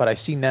spot. But I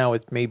see now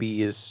it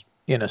maybe is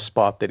in a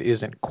spot that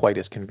isn't quite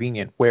as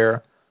convenient,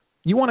 where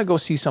you want to go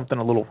see something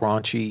a little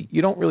raunchy.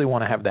 You don't really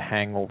want to have The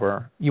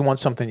Hangover. You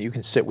want something you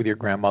can sit with your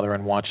grandmother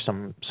and watch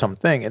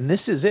something. And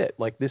this is it.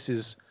 Like, this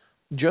is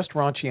just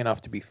raunchy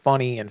enough to be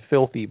funny and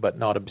filthy, but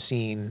not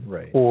obscene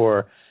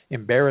or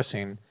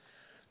embarrassing.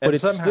 But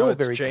it's still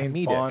very Jane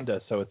comedic. Fonda,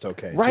 so it's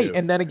okay. Right, too.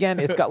 And then again,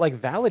 it's got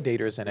like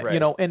validators in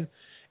it,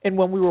 And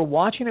when we were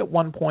watching at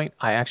one point,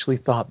 I actually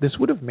thought this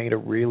would have made a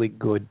really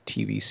good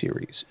TV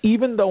series.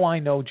 Even though I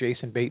know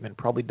Jason Bateman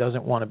probably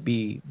doesn't want to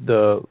be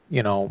the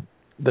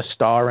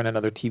star in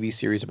another TV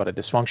series about a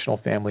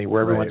dysfunctional family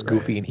where everyone's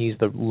goofy and he's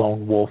the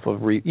lone wolf of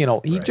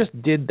he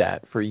just did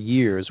that for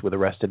years with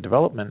Arrested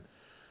Development.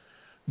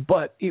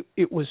 But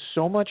it was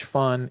so much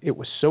fun. It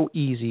was so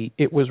easy.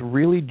 It was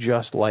really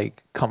just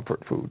like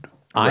comfort food.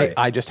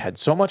 I just had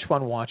so much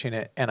fun watching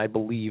it, and I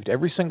believed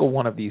every single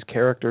one of these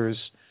characters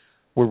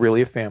were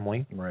really a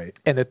family,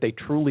 and that they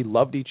truly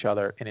loved each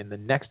other, and in the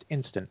next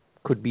instant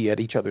could be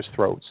at each other's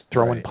throats,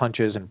 throwing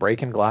punches and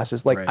breaking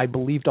glasses. I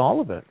believed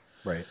all of it.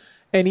 Right.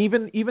 And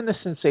even the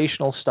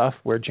sensational stuff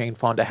where Jane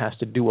Fonda has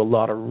to do a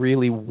lot of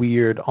really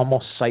weird,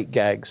 almost sight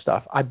gag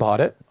stuff, I bought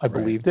it. I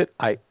believed it.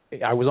 I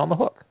was on the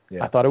hook.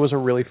 Yeah. I thought it was a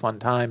really fun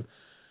time.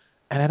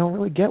 And I don't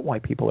really get why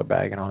people are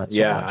bagging on it so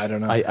much. I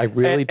don't know. I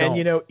really don't.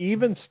 And,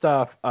 even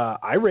stuff,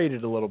 I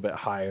rated a little bit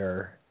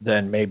higher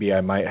than maybe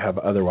I might have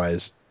otherwise,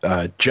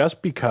 just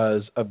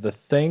because of the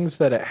things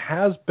that it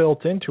has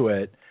built into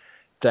it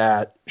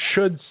that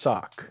should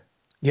suck.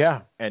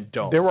 Yeah. And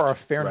don't. There were a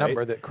fair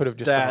number that could have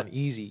just gone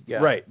easy. Yeah.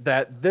 Right.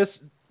 That this,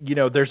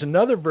 there's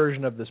another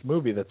version of this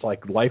movie that's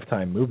like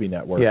Lifetime Movie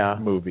Network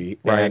movie,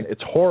 and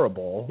it's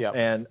horrible,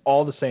 and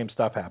all the same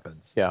stuff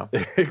happens. Yeah.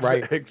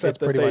 Except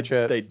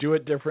that they do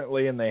it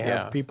differently, and they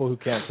have people who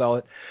can't sell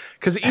it.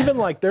 Because even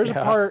like there's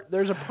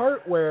a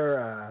part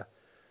where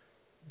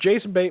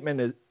Jason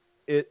Bateman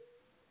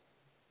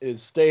is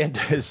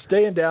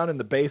staying down in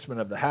the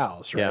basement of the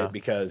house, right?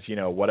 Because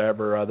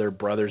whatever other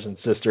brothers and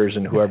sisters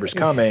and whoever's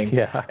coming,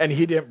 and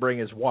he didn't bring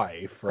his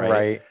wife,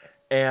 right?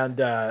 And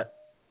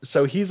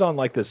so he's on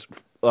like this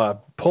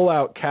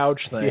pull-out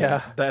couch thing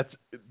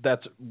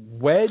that's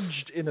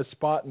wedged in a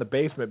spot in the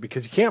basement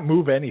because you can't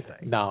move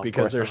anything. No,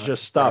 because there's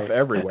just stuff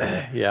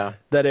everywhere.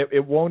 That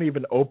it won't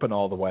even open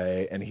all the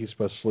way, and he's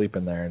supposed to sleep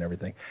in there and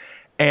everything.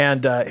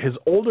 And his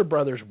older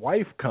brother's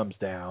wife comes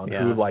down,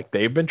 who like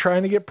they've been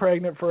trying to get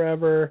pregnant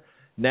forever.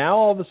 Now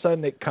all of a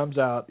sudden it comes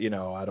out.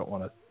 I don't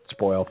want to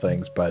spoil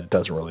things, but it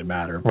doesn't really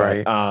matter.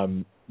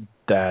 But,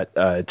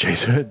 that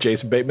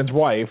Jason Bateman's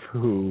wife,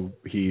 who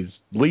he's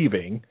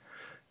leaving,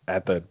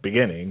 at the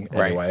beginning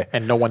anyway,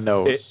 and no one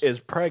knows, is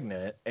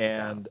pregnant,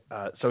 and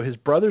so his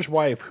brother's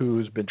wife,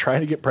 who's been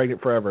trying to get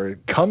pregnant forever,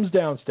 comes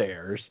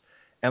downstairs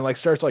and like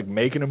starts like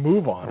making a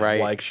move on it.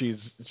 Like she's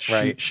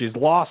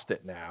lost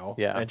it now,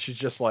 and she's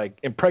just like,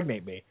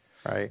 impregnate me.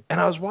 Right. And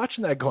I was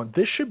watching that going,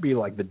 this should be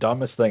like the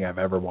dumbest thing I've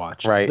ever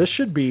watched. Right. This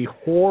should be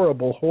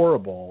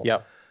horrible.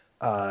 Yep.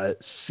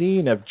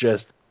 Scene of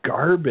just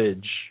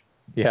garbage.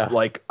 Yeah.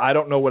 Like, I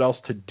don't know what else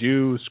to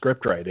do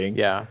script writing.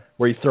 Yeah.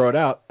 Where you throw it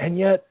out. And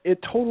yet it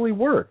totally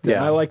worked. Yeah.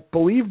 And I like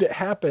believed it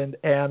happened.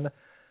 And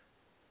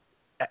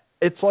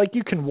it's like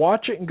you can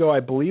watch it and go, I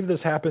believe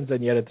this happens.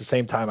 And yet at the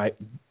same time,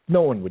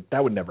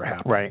 that would never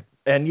happen. Right.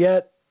 And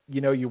yet,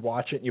 you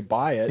watch it and you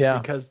buy it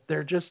because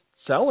they're just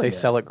selling it.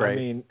 They sell it great. I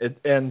mean,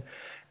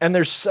 and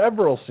there's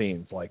several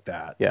scenes like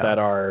that that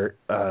are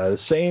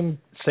same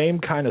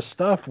kind of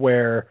stuff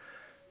where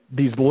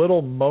these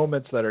little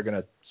moments that are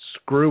going to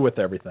screw with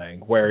everything,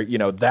 where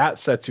that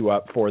sets you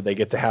up for they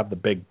get to have the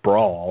big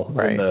brawl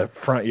in the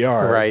front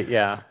yard. Right.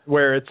 Yeah.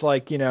 Where it's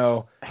like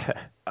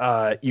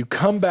you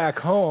come back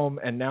home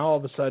and now all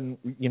of a sudden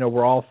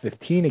we're all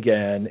 15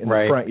 again in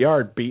the front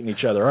yard beating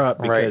each other up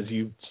because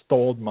you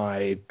stole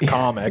my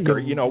comic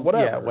or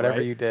whatever. Yeah,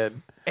 whatever you did.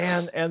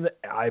 And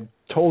I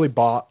totally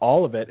bought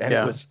all of it, and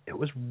it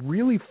was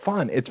really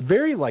fun. It's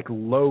very like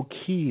low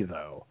key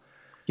though.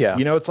 Yeah.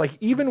 It's like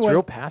it's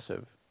real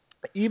passive.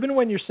 Even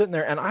when you're sitting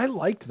there, and I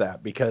liked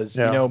that because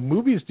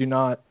movies do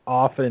not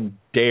often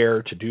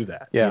dare to do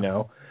that.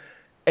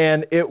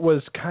 And it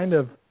was kind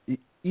of,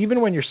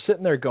 even when you're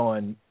sitting there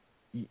going,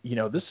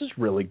 this is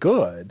really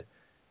good,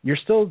 you're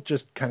still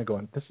just kind of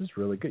going, this is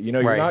really good.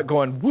 You're not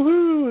going,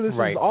 woohoo, this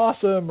is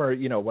awesome, or,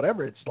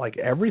 whatever. It's like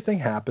everything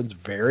happens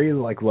very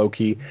like low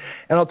key.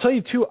 And I'll tell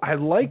you too, I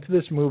liked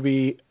this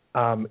movie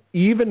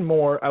even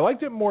more. I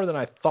liked it more than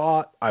I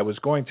thought I was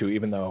going to,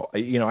 even though,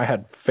 I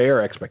had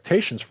fair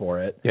expectations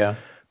for it. Yeah.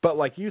 But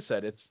like you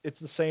said, it's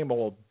the same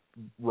old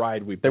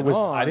ride we've been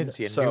on. I didn't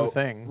see a new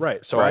thing.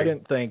 Right. So I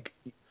didn't think,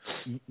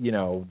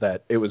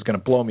 that it was going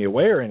to blow me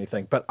away or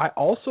anything. But I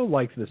also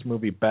liked this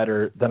movie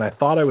better than I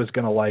thought I was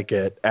going to like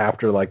it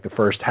after like the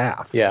first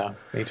half. Yeah,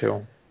 me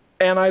too.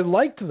 And I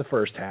liked the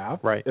first half.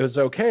 Right. It was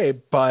okay,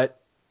 but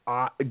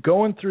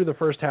going through the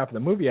first half of the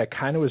movie, I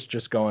kind of was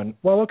just going,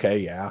 well, okay,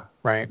 yeah.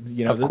 Right.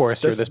 Of course,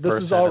 you're this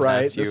person. This is all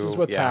right. This is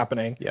what's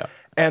happening. Yeah.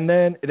 And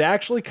then it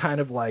actually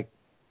kind of like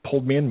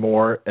pulled me in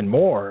more and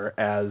more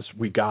as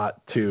we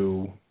got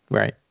to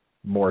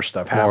more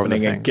stuff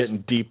happening and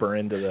getting deeper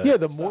into the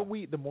the more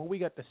we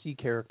got to see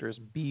characters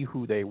be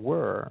who they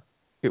were,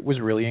 it was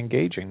really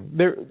engaging.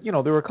 There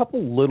were a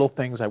couple little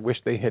things I wish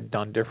they had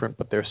done different,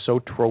 but they're so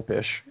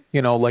tropish.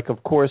 Like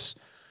of course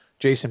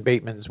Jason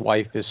Bateman's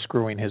wife is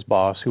screwing his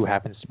boss, who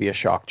happens to be a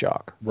shock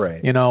jock.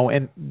 Right.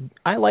 And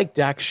I like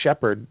Dax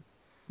Shepard,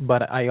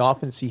 but I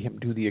often see him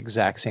do the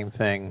exact same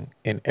thing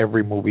in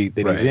every movie that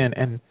he's in,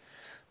 and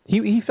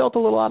he felt a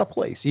little out of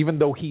place, even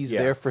though he's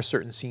there for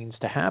certain scenes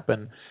to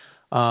happen.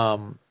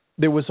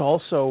 There was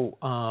also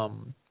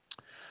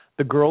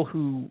the girl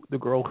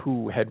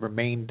who had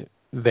remained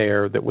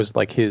there that was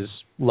like his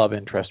love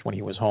interest when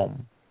he was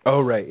home.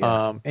 Oh, right.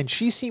 Yeah. And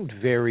she seemed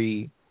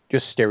very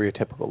just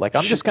stereotypical. Like,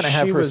 I'm just going to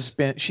have her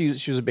spin.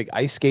 She was a big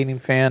ice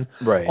skating fan.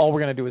 Right. All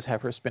we're going to do is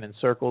have her spin in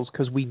circles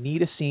because we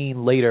need a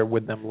scene later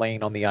with them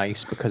laying on the ice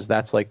because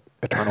that's like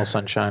Eternal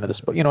Sunshine of the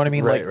Spotless. You know what I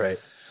mean? Right, like, right.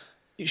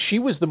 She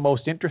was the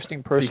most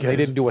interesting person they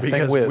didn't do a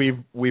thing with.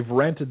 We've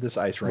rented this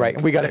ice rink. Right,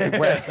 and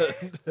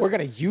we're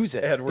going to use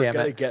it. And we're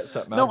going to get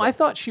something out No, of it. I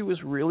thought she was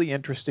really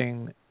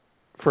interesting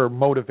for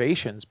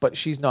motivations, but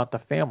she's not the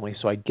family,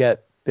 so I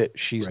get that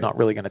she's not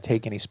really going to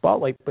take any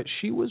spotlight, but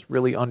she was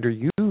really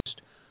underused.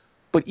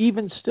 But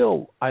even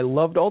still, I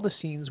loved all the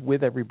scenes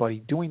with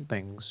everybody doing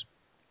things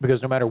because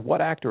no matter what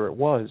actor it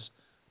was,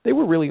 they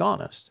were really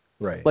honest.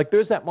 Right. Like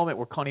there's that moment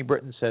where Connie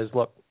Britton says,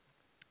 "Look,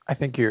 I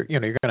think you're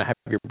going to have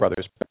your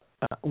brother's.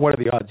 What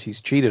are the odds he's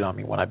cheated on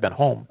me when I've been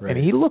home?" Right.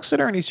 And he looks at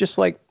her and he's just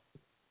like,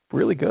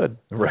 "Really good."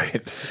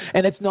 Right.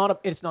 And it's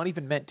not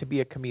even meant to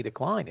be a comedic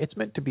line. It's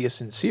meant to be a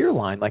sincere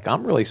line. Like,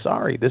 I'm really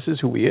sorry. This is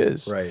who he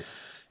is. Right.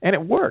 And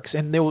it works.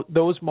 And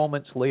those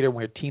moments later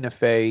where Tina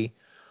Fey,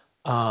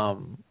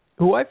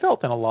 who I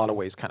felt in a lot of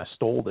ways kind of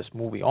stole this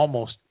movie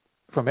almost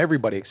from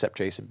everybody except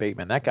Jason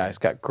Bateman. That guy's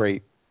got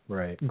great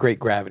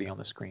gravity on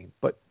the screen.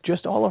 But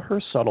just all of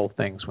her subtle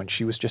things when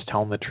she was just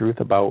telling the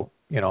truth about,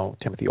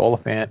 Timothy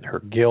Olyphant, her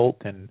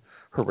guilt and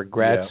her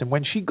regrets. And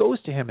when she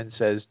goes to him and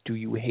says, "Do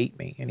you hate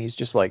me?" And he's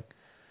just like,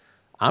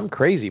 "I'm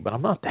crazy, but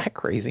I'm not that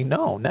crazy.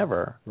 No,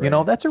 never." Right.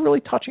 That's a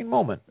really touching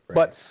moment.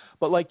 Right.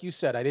 But like you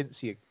said, I didn't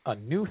see a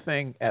new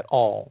thing at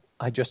all.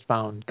 I just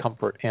found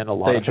comfort in a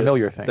lot of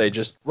familiar things. They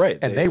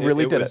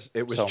really did it.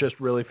 It was just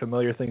really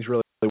familiar things,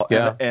 really well.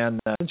 Yeah. And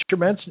since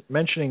you're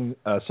mentioning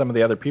some of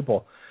the other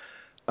people,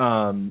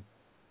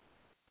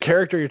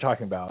 character you're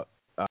talking about,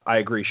 I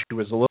agree. She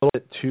was a little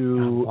bit too.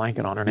 I'm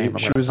blanking on her name.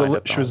 She was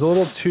a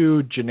little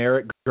too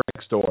generic girl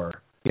next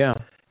door. Yeah.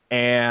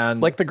 And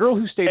like the girl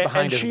who stayed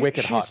behind is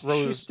wicked hot,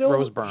 Rose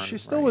Byrne. She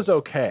still was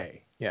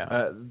okay.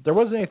 There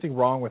wasn't anything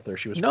wrong with her.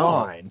 She was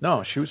fine.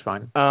 No, she was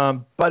fine.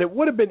 But it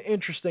would have been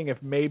interesting if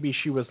maybe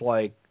she was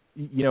like,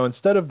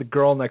 instead of the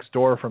girl next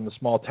door from the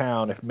small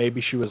town, if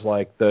maybe she was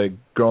like the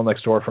girl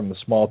next door from the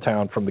small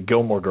town from the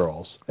Gilmore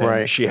Girls.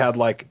 And she had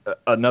like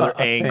another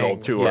angle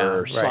thing. to her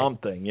or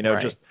something,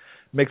 just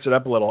mix it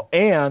up a little.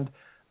 And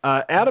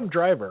Adam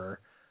Driver,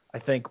 I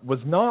think, was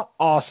not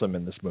awesome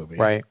in this movie.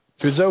 Right.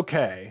 He was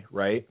okay,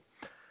 right?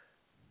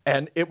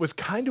 And it was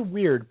kind of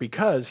weird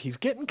because he's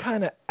getting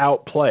kind of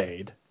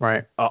outplayed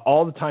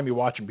all the time you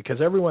watch him because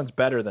everyone's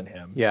better than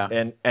him. Yeah.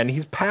 And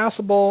he's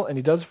passable and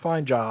he does a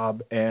fine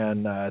job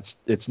and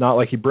it's not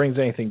like he brings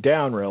anything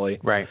down really.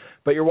 Right.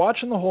 But you're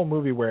watching the whole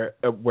movie where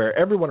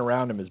everyone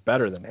around him is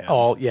better than him.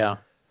 Oh, yeah.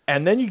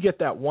 And then you get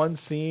that one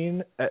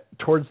scene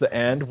towards the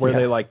end where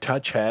they like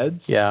touch heads.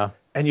 Yeah.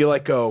 And you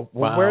like go,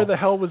 well, where the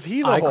hell was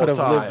he the whole time? I could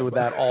have lived with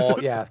that all,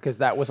 because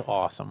that was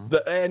awesome.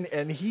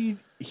 And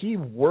he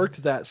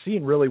worked that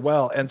scene really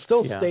well and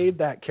still stayed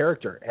that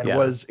character and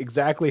was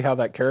exactly how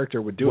that character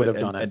would do it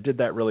and did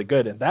that really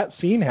good. And that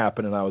scene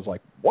happened and I was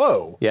like,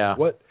 whoa,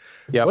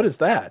 what is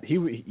that?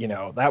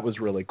 That was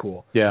really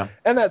cool. Yeah.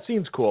 And that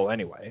scene's cool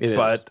anyway.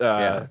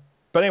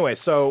 But anyway,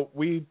 so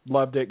we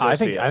loved it. I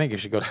think you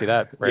should go see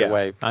that right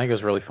away. I think it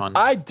was really fun.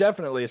 I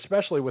definitely,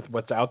 especially with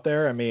what's out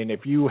there. I mean,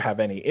 if you have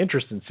any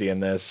interest in seeing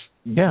this,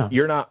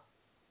 you're not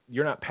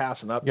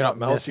passing up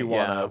something else you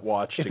want to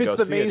watch. If it's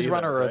the Maze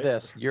Runner or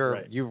this,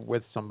 you're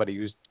with somebody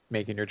who's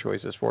making your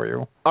choices for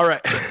you. All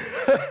right.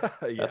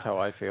 That's how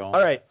I feel.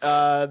 All right.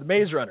 The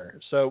Maze Runner.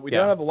 So we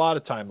don't have a lot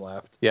of time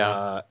left.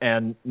 Yeah.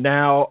 And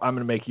now I'm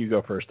going to make you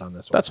go first on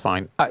this one. That's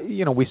fine.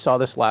 We saw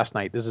this last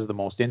night. This is the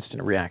most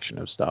instant reaction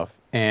of stuff.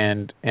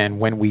 And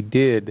when we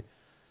did,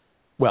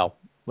 well,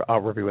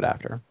 I'll review it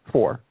after.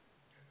 4.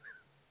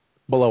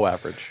 Below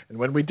average. And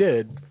when we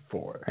did,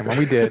 4. And when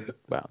we did,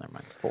 well, never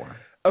mind, 4.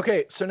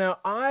 Okay, so now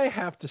I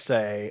have to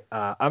say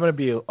I'm going to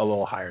be a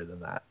little higher than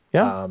that.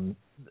 Yeah.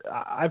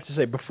 I have to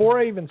say, before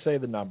I even say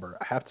the number,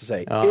 I have to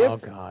say,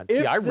 God.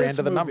 I ran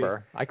to the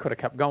number. I could have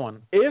kept going.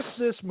 If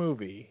this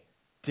movie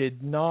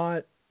did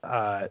not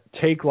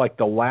take like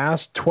the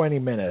last 20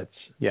 minutes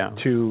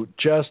to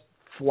just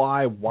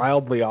fly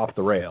wildly off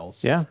the rails,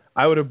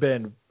 I would have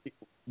been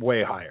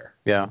way higher.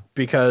 Yeah.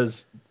 Because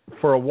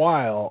for a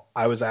while,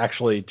 I was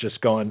actually just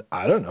going,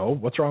 I don't know,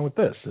 what's wrong with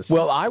this?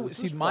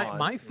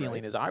 My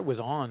feeling is I was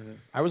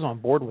on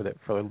board with it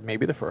for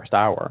maybe the first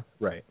hour.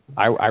 Right.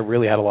 I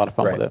really had a lot of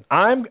fun with it.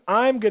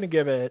 I'm going to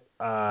give it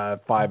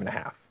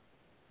 5.5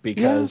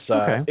 because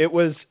it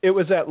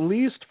was at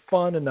least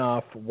fun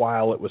enough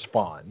while it was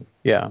fun.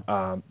 Yeah.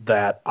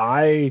 That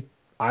I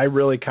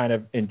really kind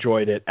of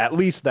enjoyed it at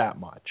least that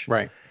much.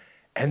 Right.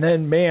 And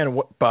then,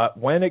 but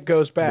when it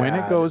goes bad,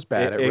 it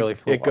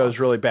goes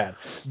really bad.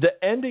 The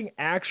ending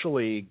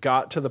actually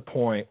got to the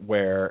point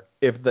where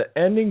if the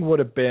ending would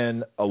have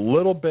been a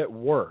little bit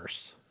worse,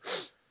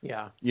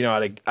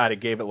 I'd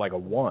have gave it like a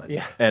 1,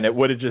 and it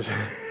would have just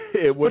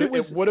it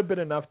would have been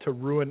enough to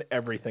ruin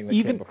everything that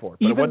came before.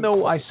 But even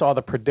though I saw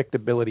the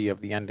predictability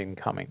of the ending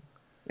coming,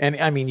 and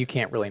I mean you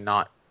can't really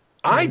not.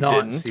 I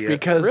didn't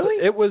because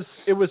really? it was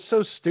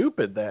so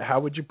stupid that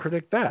how would you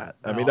predict that?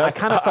 I mean, I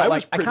kind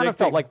of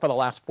felt like for the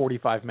last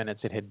 45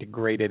 minutes it had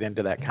degraded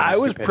into that kind of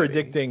was stupidity.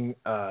 predicting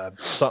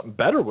something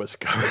better was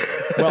coming.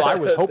 Well, I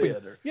was hoping,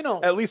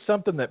 at least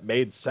something that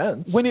made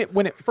sense. When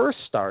it first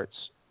starts,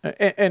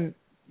 and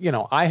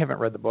I haven't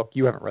read the book,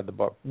 you haven't read the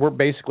book. We're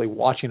basically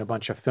watching a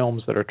bunch of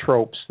films that are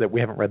tropes that we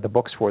haven't read the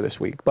books for this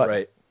week.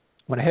 But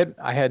when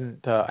I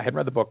hadn't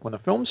read the book, when the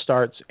film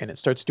starts and it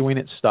starts doing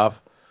its stuff,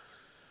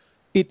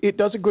 It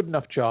does a good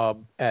enough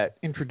job at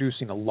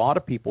introducing a lot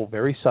of people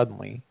very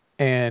suddenly,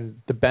 and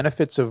the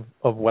benefits of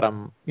what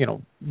I'm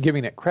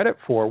giving it credit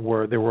for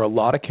were there were a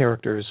lot of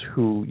characters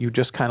who you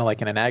just kind of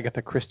like in an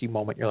Agatha Christie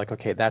moment you're like,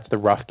 okay, that's the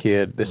rough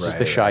kid, this is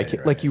the shy kid.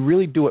 Like you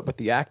really do it, but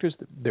the actors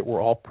that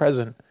were all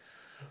present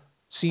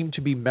seemed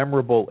to be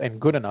memorable and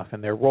good enough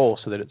in their role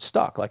so that it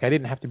stuck. Like I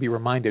didn't have to be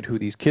reminded who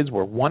these kids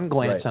were. One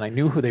glance and I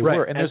knew who they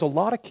were. And there's a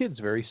lot of kids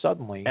very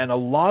suddenly, and a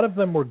lot of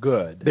them were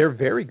good. They're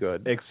very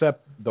good,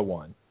 except the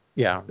one.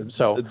 Yeah.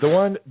 So the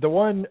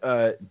one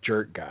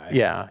jerk guy.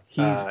 Yeah.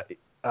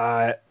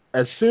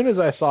 As soon as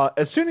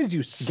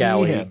you see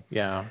him.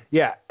 Yeah.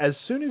 Yeah. As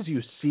soon as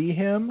you see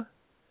him,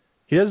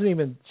 he doesn't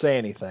even say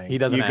anything. He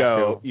doesn't.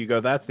 You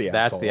go. That's the asshole.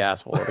 That's the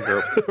asshole of the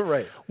group.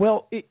 Right.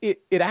 Well,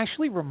 it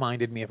actually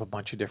reminded me of a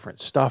bunch of different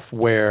stuff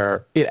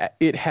where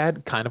it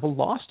had kind of a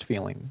lost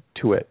feeling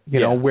to it. You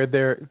know, where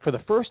for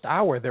the first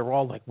hour they're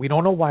all like, we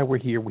don't know why we're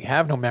here. We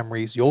have no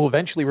memories. You'll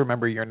eventually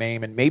remember your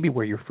name and maybe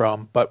where you're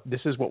from, but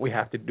this is what we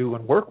have to do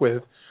and work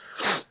with.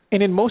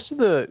 And in most of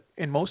the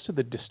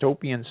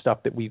dystopian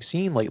stuff that we've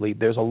seen lately,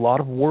 there's a lot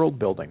of world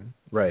building.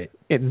 Right.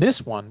 In this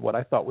one, what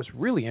I thought was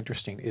really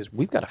interesting is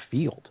we've got a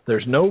field.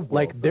 There's no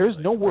world there's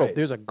no world. Right.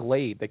 There's a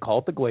glade. They call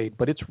it the glade,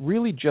 but it's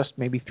really just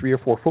maybe 3 or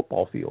 4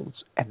 football fields,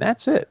 and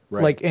that's it.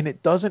 Right. And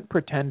it doesn't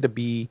pretend to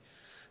be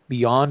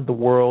beyond the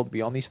world,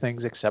 beyond these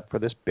things, except for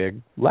this big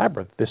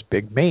labyrinth, this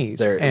big maze.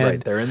 They're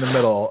in the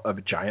middle of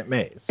a giant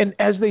maze. And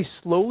as they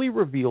slowly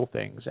reveal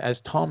things, as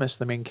Thomas,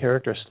 the main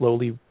character,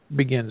 slowly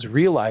begins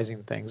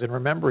realizing things and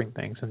remembering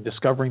things and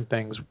discovering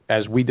things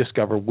as we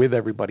discover with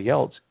everybody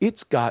else, it's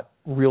got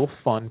real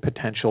fun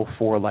potential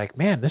for like,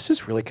 man, this is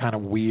really kind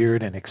of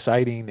weird and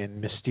exciting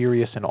and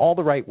mysterious in all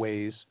the right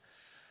ways.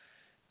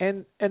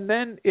 And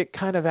then it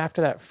kind of,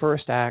 after that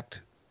first act,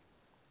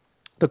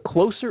 the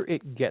closer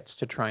it gets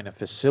to trying to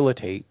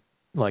facilitate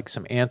like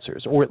some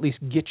answers, or at least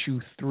get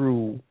you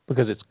through,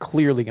 because it's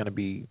clearly going to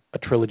be a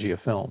trilogy of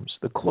films,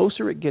 the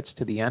closer it gets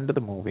to the end of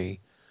the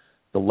movie,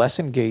 the less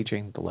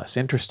engaging, the less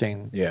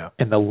interesting,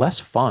 and the less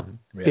fun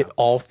it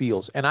all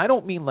feels. And I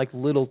don't mean like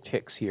little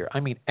ticks here. I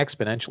mean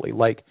exponentially.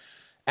 Like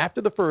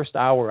after the first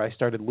hour, I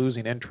started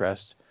losing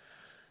interest.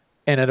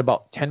 And at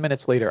about 10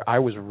 minutes later, I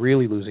was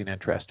really losing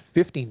interest.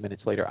 15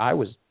 minutes later, I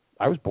was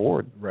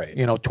bored. Right.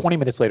 20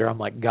 minutes later, I'm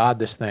like, God,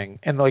 this thing.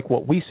 And like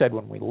what we said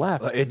when we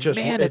left, it's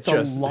a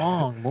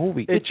long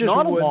movie. It's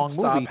not a long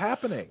movie. Stop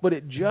happening. But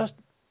it just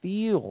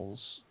feels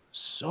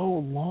so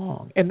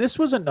long. And this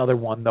was another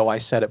one, though I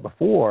said it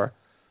before,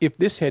 if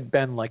this had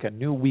been like a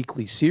new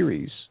weekly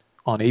series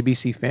on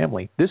ABC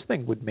Family, this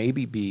thing would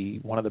maybe be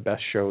one of the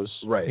best shows.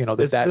 Right.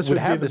 This would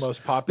have the most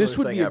popular thing.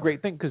 This would be a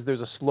great thing because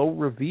there's a slow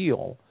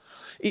reveal.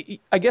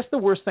 I guess the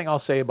worst thing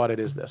I'll say about it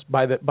is this.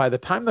 By the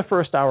time the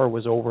first hour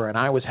was over and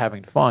I was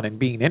having fun and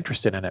being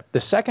interested in it,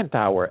 the second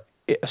hour,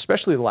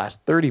 especially the last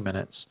 30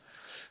 minutes,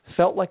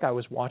 felt like I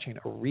was watching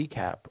a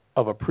recap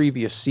of a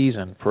previous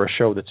season for a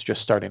show that's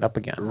just starting up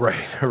again. Right.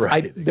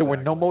 Exactly. There were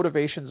no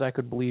motivations I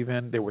could believe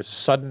in. There was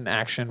sudden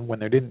action when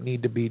there didn't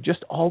need to be.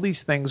 Just all these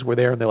things were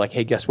there, and they're like,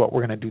 hey, guess what?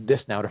 We're going to do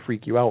this now to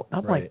freak you out.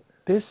 And I'm like,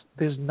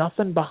 there's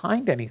nothing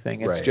behind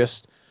anything. It's just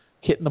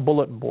hitting the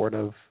bulletin board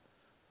of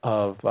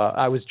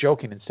I was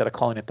joking, instead of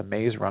calling it the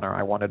Maze Runner,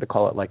 I wanted to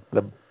call it like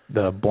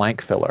the blank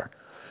filler,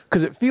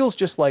 because it feels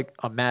just like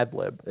a Mad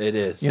Lib. It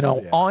is.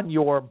 On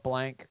your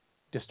blank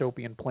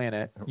dystopian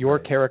planet, your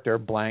character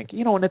blank,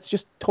 and it's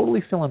just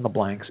totally fill in the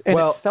blanks. And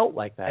it felt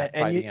like that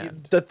by the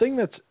end. The thing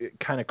that's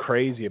kind of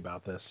crazy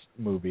about this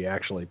movie,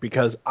 actually,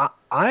 because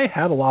I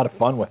had a lot of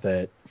fun with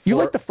it. You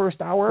like the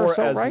first hour or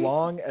so, right? As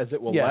long as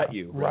it will let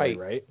you, really,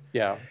 right?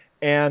 Yeah.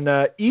 And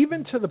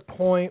even to the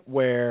point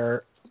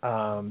where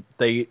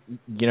they,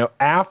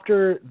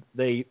 after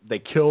they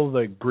kill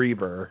the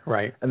griever,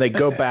 right, and they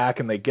go back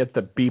and they get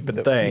the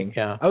beeping thing.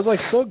 Yeah. I was like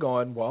still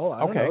going, well, I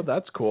don't know,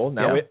 that's cool.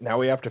 Now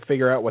we have to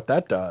figure out what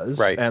that does.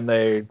 Right. And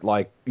they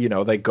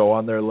they go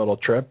on their little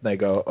trip and they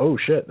go, oh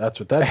shit, that's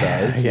what that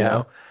does. You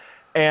know?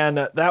 And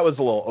that was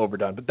a little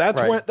overdone, but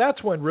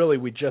that's when really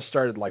we just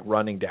started like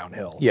running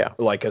downhill. Yeah.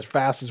 Like as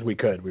fast as we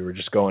could, we were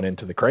just going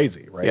into the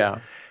crazy, right? Yeah.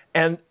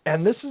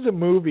 And this is a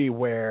movie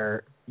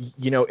where,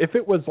 if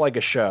it was like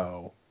a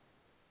show,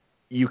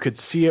 you could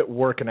see it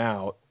working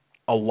out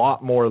a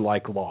lot more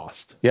like Lost.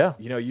 Yeah.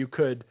 You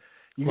could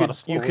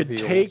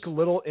take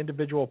little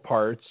individual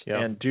parts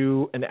and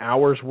do an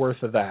hour's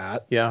worth of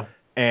that. Yeah.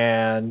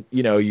 And,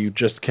 you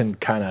just can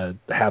kind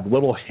of have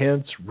little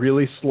hints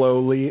really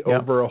slowly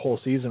over a whole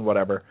season,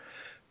 whatever.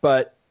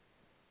 But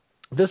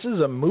this is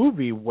a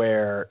movie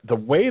where the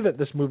way that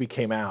this movie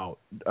came out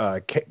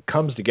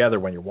comes together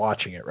when you're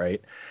watching it,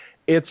 right?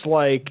 It's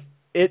like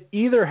it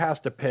either has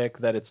to pick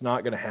that it's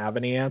not going to have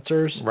any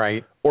answers,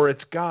 right, or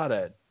it's got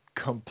to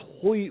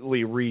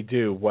completely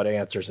redo what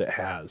answers it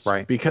has,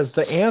 right, because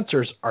the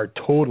answers are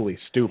totally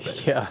stupid.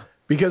 Yeah.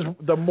 Because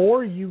the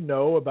more you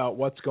know about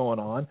what's going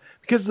on,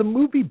 because the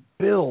movie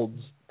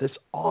builds this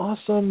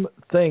awesome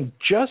thing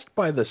just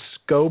by the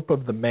scope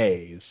of the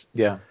maze.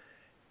 Yeah.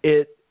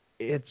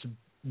 It's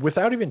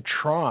without even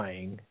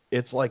trying,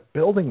 it's like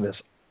building this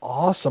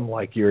awesome,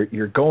 like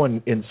you're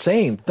going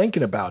insane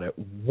thinking about it.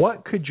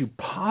 What could you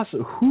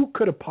who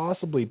could have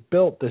possibly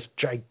built this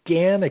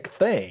gigantic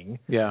thing?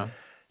 Yeah.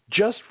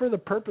 Just for the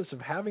purpose of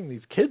having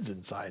these kids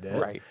inside it.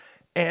 Right.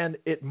 And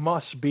it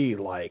must be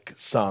like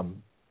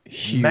some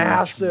huge,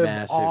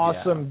 massive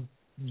awesome,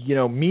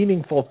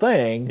 meaningful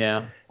thing.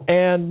 Yeah.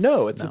 And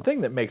no, it's a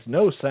thing that makes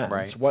no sense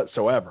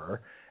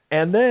whatsoever.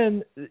 And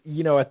then,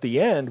 at the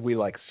end, we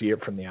like see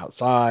it from the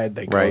outside.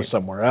 They go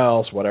somewhere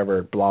else,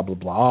 whatever, blah, blah,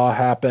 blah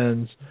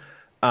happens.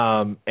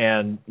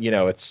 And,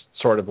 it's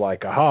sort of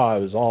like, aha, it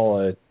was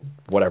all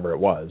whatever it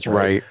was.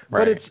 Right.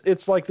 But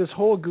it's like this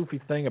whole goofy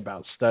thing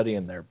about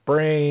studying their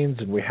brains,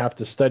 and we have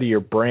to study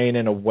your brain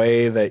in a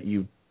way that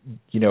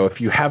if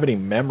you have any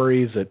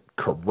memories, it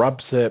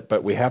corrupts it,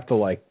 but we have to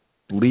like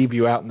leave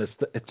you out in this.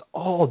 It's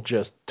all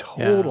just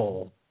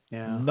total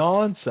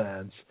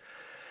nonsense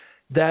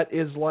that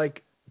is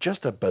like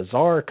just a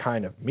bizarre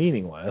kind of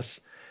meaningless,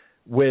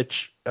 which,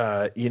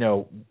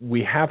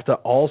 we have to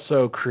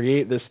also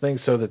create this thing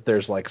so that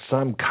there's like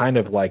some kind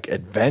of like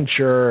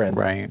adventure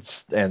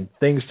and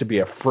things to be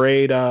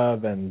afraid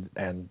of and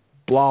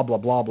blah, blah,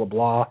 blah, blah,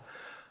 blah,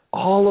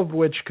 all of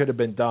which could have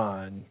been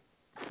done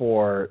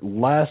for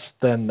less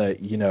than the,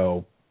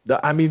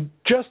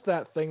 just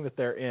that thing that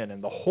they're in,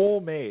 and the whole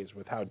maze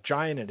with how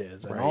giant it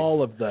is, and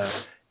all of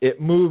it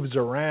moves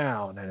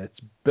around, and it's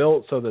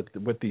built so that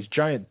with these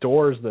giant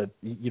doors that,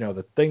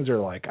 the things are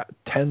like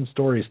 10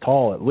 stories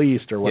tall at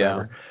least or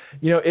whatever.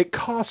 Yeah. It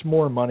costs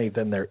more money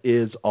than there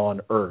is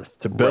on Earth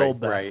to build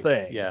that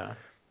thing. Yeah.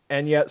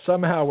 And yet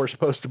somehow we're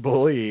supposed to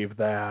believe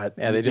that,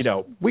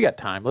 we got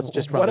time. Let's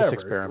just run this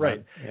experiment.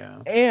 Right.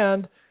 Yeah.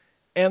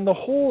 And the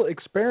whole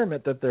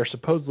experiment that they're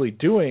supposedly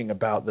doing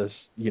about this,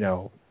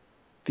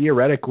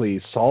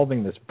 theoretically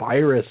solving this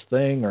virus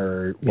thing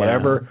or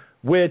whatever,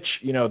 which,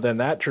 then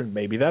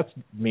maybe that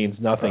means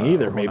nothing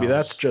either. Maybe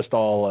that's just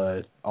all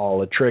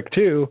a trick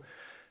too.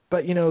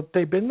 But,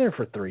 they've been there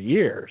for 3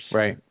 years.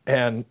 Right.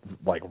 And,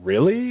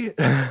 really?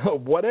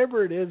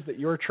 Whatever it is that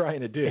you're trying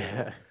to do.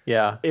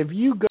 Yeah. If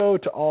you go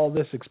to all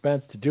this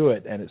expense to do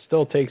it and it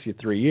still takes you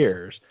 3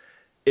 years,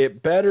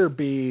 it better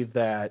be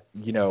that,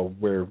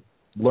 we're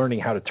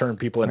learning how to turn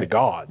people into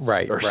gods.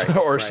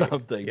 Or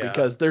something. Yeah.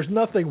 Because there's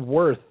nothing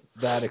worth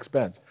that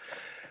expense.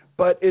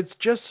 But it's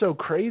just so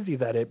crazy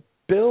that it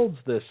builds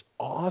this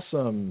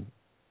awesome,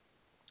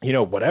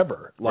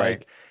 whatever.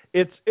 Like,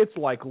 it's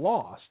like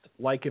Lost.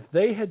 Like, if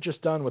they had just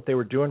done what they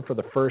were doing for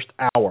the first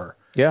hour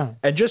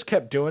and just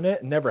kept doing it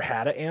and never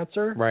had an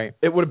answer,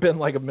 it would have been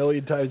like a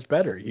million times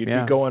better. You'd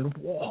be going,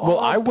 well,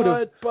 I would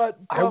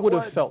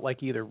have felt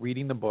like either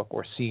reading the book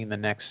or seeing the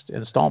next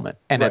installment.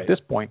 And at this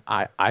point,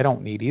 I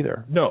don't need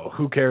either. No,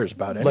 who cares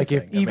about anything? Like,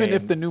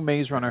 if the new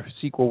Maze Runner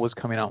sequel was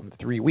coming out in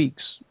 3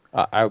 weeks,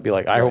 I would be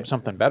like, I hope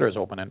something better is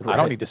opening. I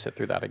don't need to sit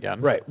through that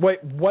again. Right. What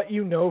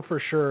for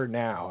sure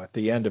now at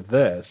the end of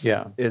this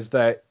is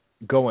that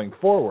going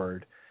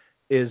forward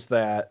is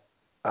that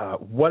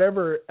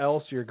whatever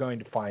else you're going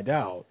to find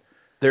out,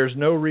 there's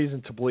no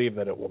reason to believe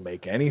that it will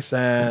make any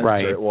sense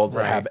or it will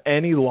have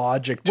any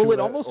logic to it. Well, it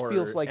almost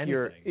feels like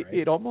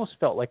it almost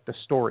felt like the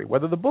story,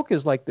 whether the book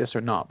is like this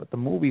or not, but the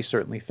movie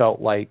certainly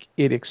felt like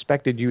it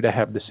expected you to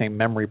have the same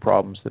memory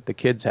problems that the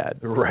kids had.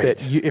 Right.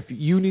 That if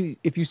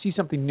you see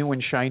something new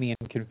and shiny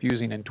and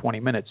confusing in 20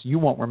 minutes, you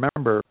won't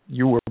remember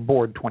you were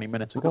bored 20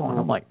 minutes ago. And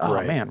I'm like,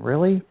 oh man,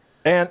 really?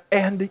 And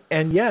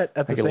yet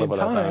at the same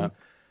time,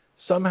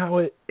 somehow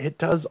it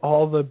does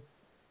all the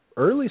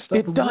early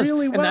stuff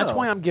really well. And that's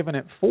why I'm giving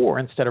it 4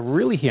 instead of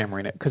really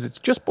hammering it, because it's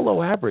just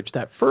below average.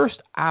 That first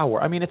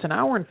hour, it's an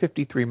hour and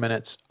 53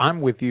 minutes.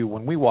 I'm with you.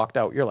 When we walked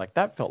out, you're like,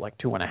 that felt like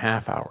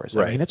 2.5 hours.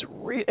 Right. It's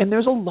and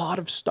there's a lot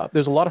of stuff.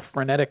 There's a lot of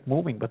frenetic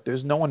moving, but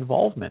there's no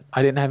involvement.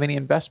 I didn't have any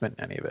investment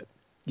in any of it.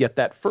 Yet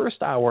that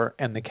first hour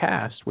and the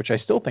cast, which I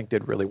still think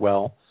did really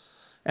well,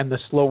 and the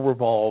slow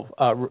reveal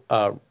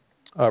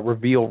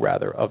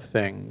of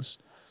things,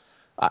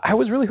 I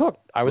was really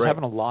hooked. I was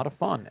having a lot of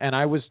fun, and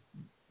I was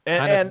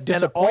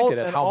disappointed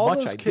at how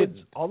much I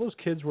did. All those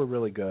kids were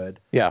really good.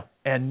 Yeah.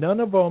 And none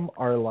of them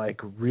are like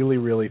really,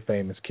 really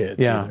famous kids.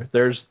 Yeah.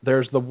 Either.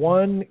 There's the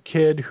one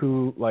kid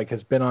who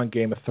has been on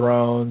Game of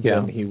Thrones,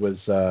 and he was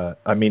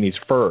he's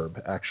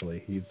Ferb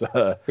actually. He's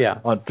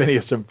on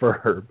Phineas and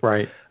Ferb.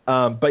 Right.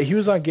 But he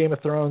was on Game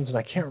of Thrones, and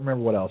I can't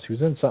remember what else. He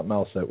was in something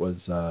else that was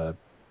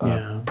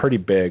pretty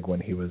big when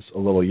he was a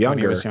little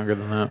younger. When he was younger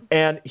than that.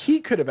 And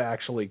he could have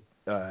actually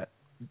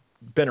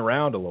been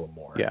around a little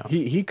more. Yeah.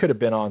 He could have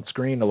been on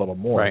screen a little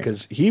more because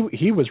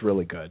he was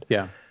really good.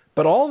 Yeah.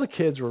 But all the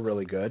kids were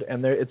really good,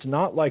 and it's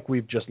not like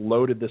we've just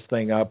loaded this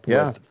thing up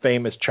with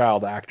famous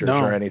child actors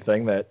or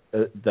anything that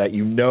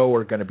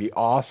are going to be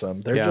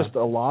awesome. There's just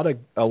a lot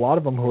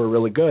of them who are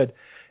really good.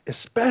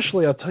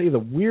 Especially, I'll tell you, the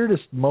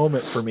weirdest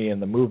moment for me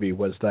in the movie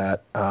was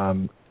that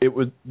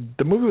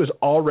the movie was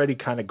already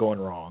kind of going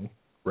wrong,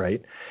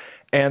 right?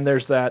 And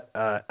there's that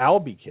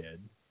Albie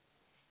kid.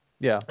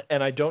 Yeah.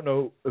 And I don't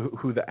know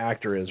who the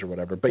actor is or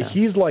whatever, but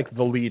he's like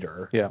the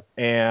leader. Yeah.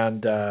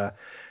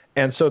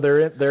 And so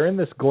they're in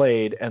this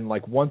glade, and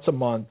like once a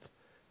month,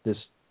 this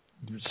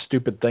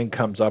stupid thing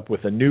comes up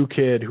with a new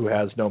kid who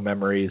has no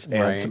memories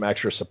and some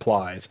extra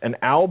supplies. And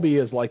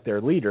Albie is like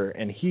their leader,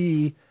 and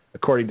he,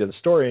 according to the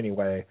story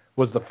anyway,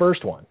 was the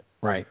first one.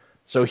 Right.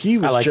 So he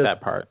was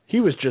that part. He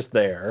was just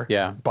there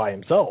by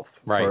himself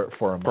for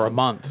a month. For a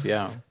month,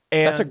 yeah.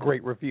 And that's a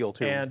great reveal,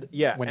 too,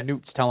 when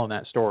Newt's telling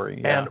that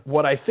story. Yeah. And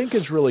what I think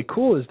is really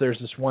cool is there's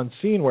this one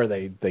scene where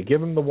they give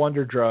him the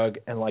wonder drug,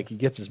 and he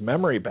gets his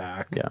memory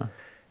back. Yeah.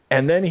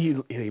 And then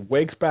he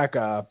wakes back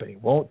up, and he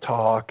won't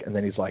talk, and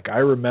then he's like, I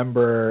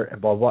remember, and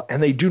blah, blah,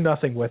 and they do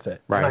nothing with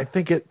it. Right. And I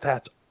think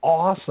that's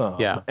awesome.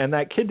 Yeah. And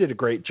that kid did a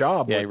great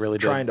job he really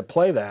trying to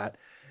play that.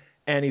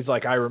 And he's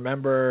like, I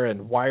remember,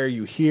 and why are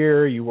you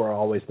here? You were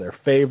always their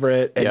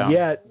favorite. And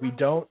yet we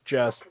don't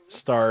just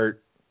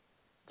start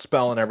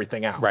spelling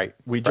everything out. Right.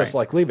 We just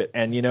leave it.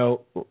 And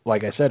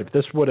like I said, if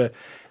this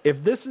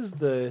is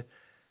the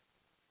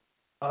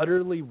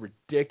utterly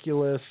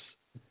ridiculous,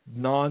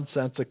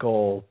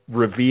 nonsensical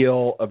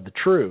reveal of the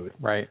truth,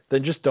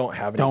 then just don't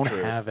have any truth.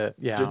 Don't have it.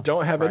 Yeah. Just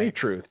don't have any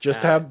truth. Just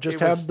have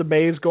the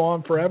maze go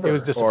on forever. It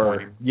was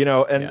disappointing.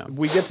 Or,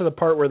 we get to the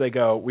part where they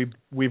go,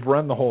 we've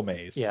run the whole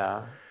maze.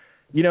 Yeah.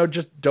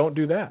 Just don't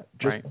do that.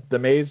 Just the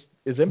maze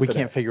is infinite. We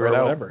can't figure it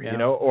out.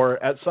 Whatever,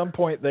 or at some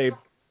point they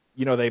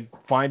they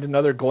find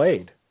another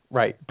Glade.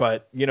 Right.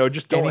 But,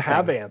 just don't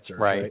have answers.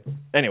 Right.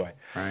 Anyway.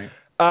 Right.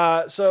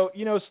 So,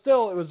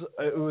 still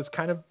it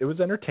was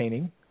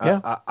entertaining.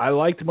 Yeah. I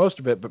liked most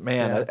of it, but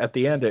man, at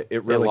the end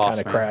it really kind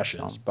of crashes.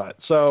 But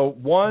so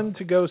one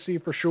to go see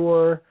for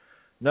sure,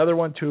 another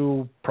one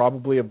to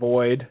probably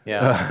avoid.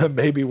 Yeah.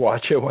 Maybe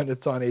watch it when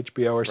it's on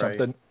HBO or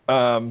something.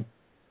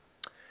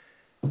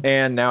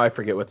 And now I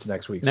forget what's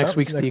next week. Next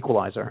week's The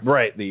Equalizer.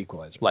 Right, The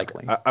Equalizer.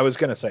 Likely. I was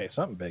going to say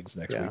something big's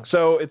next week.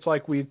 So it's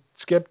like we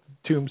skipped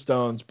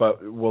Tombstones, but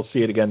we'll see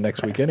it again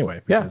next week anyway.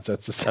 Because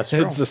it's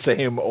the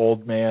same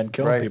old man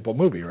killing people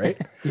movie, right?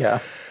 Yeah.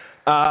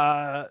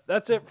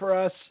 That's it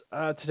for us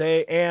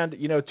today. And,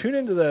 tune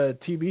into the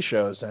TV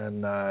shows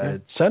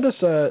and send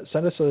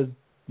us a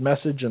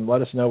message and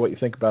let us know what you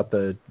think about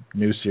the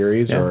new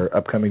series or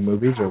upcoming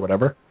movies or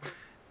whatever.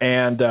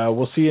 And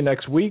we'll see you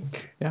next week.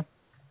 Yeah.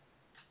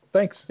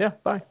 Thanks. Yeah,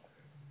 bye.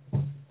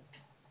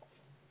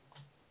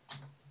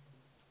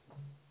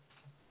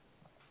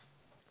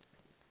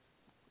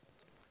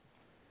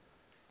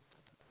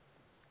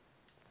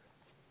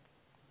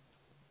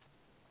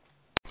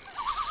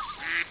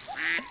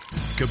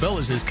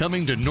 Cabela's is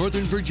coming to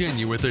Northern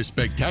Virginia with a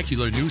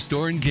spectacular new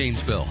store in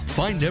Gainesville.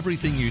 Find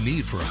everything you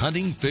need for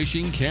hunting,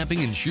 fishing, camping,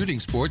 and shooting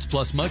sports,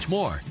 plus much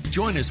more.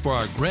 Join us for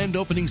our grand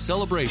opening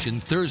celebration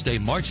Thursday,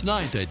 March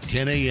 9th at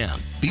 10 a.m.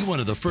 Be one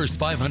of the first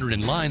 500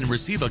 in line and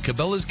receive a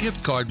Cabela's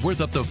gift card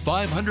worth up to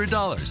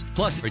 $500,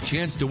 plus a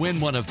chance to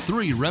win one of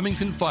 3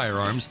 Remington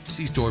firearms.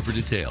 See store for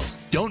details.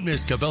 Don't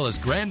miss Cabela's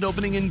grand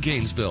opening in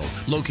Gainesville,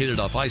 located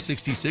off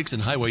I-66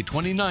 and Highway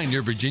 29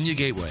 near Virginia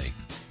Gateway.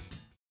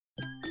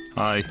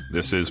 Hi,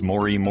 this is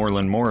Maury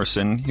Moreland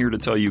Morrison, here to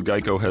tell you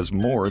Geico has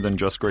more than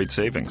just great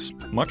savings.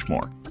 Much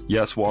more.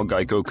 Yes, while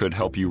Geico could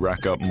help you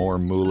rack up more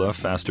moolah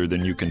faster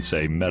than you can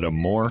say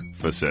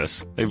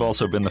metamorphosis, they've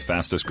also been the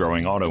fastest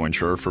growing auto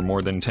insurer for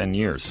more than 10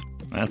 years.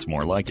 That's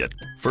more like it.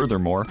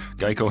 Furthermore,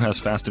 Geico has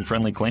fast and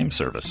friendly claim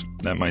service.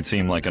 That might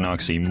seem like an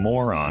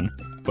oxymoron,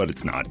 but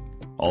it's not.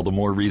 All the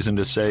more reason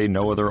to say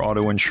no other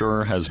auto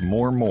insurer has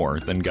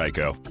more than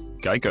Geico.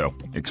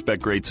 Geico.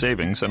 Expect great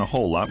savings and a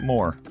whole lot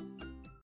more.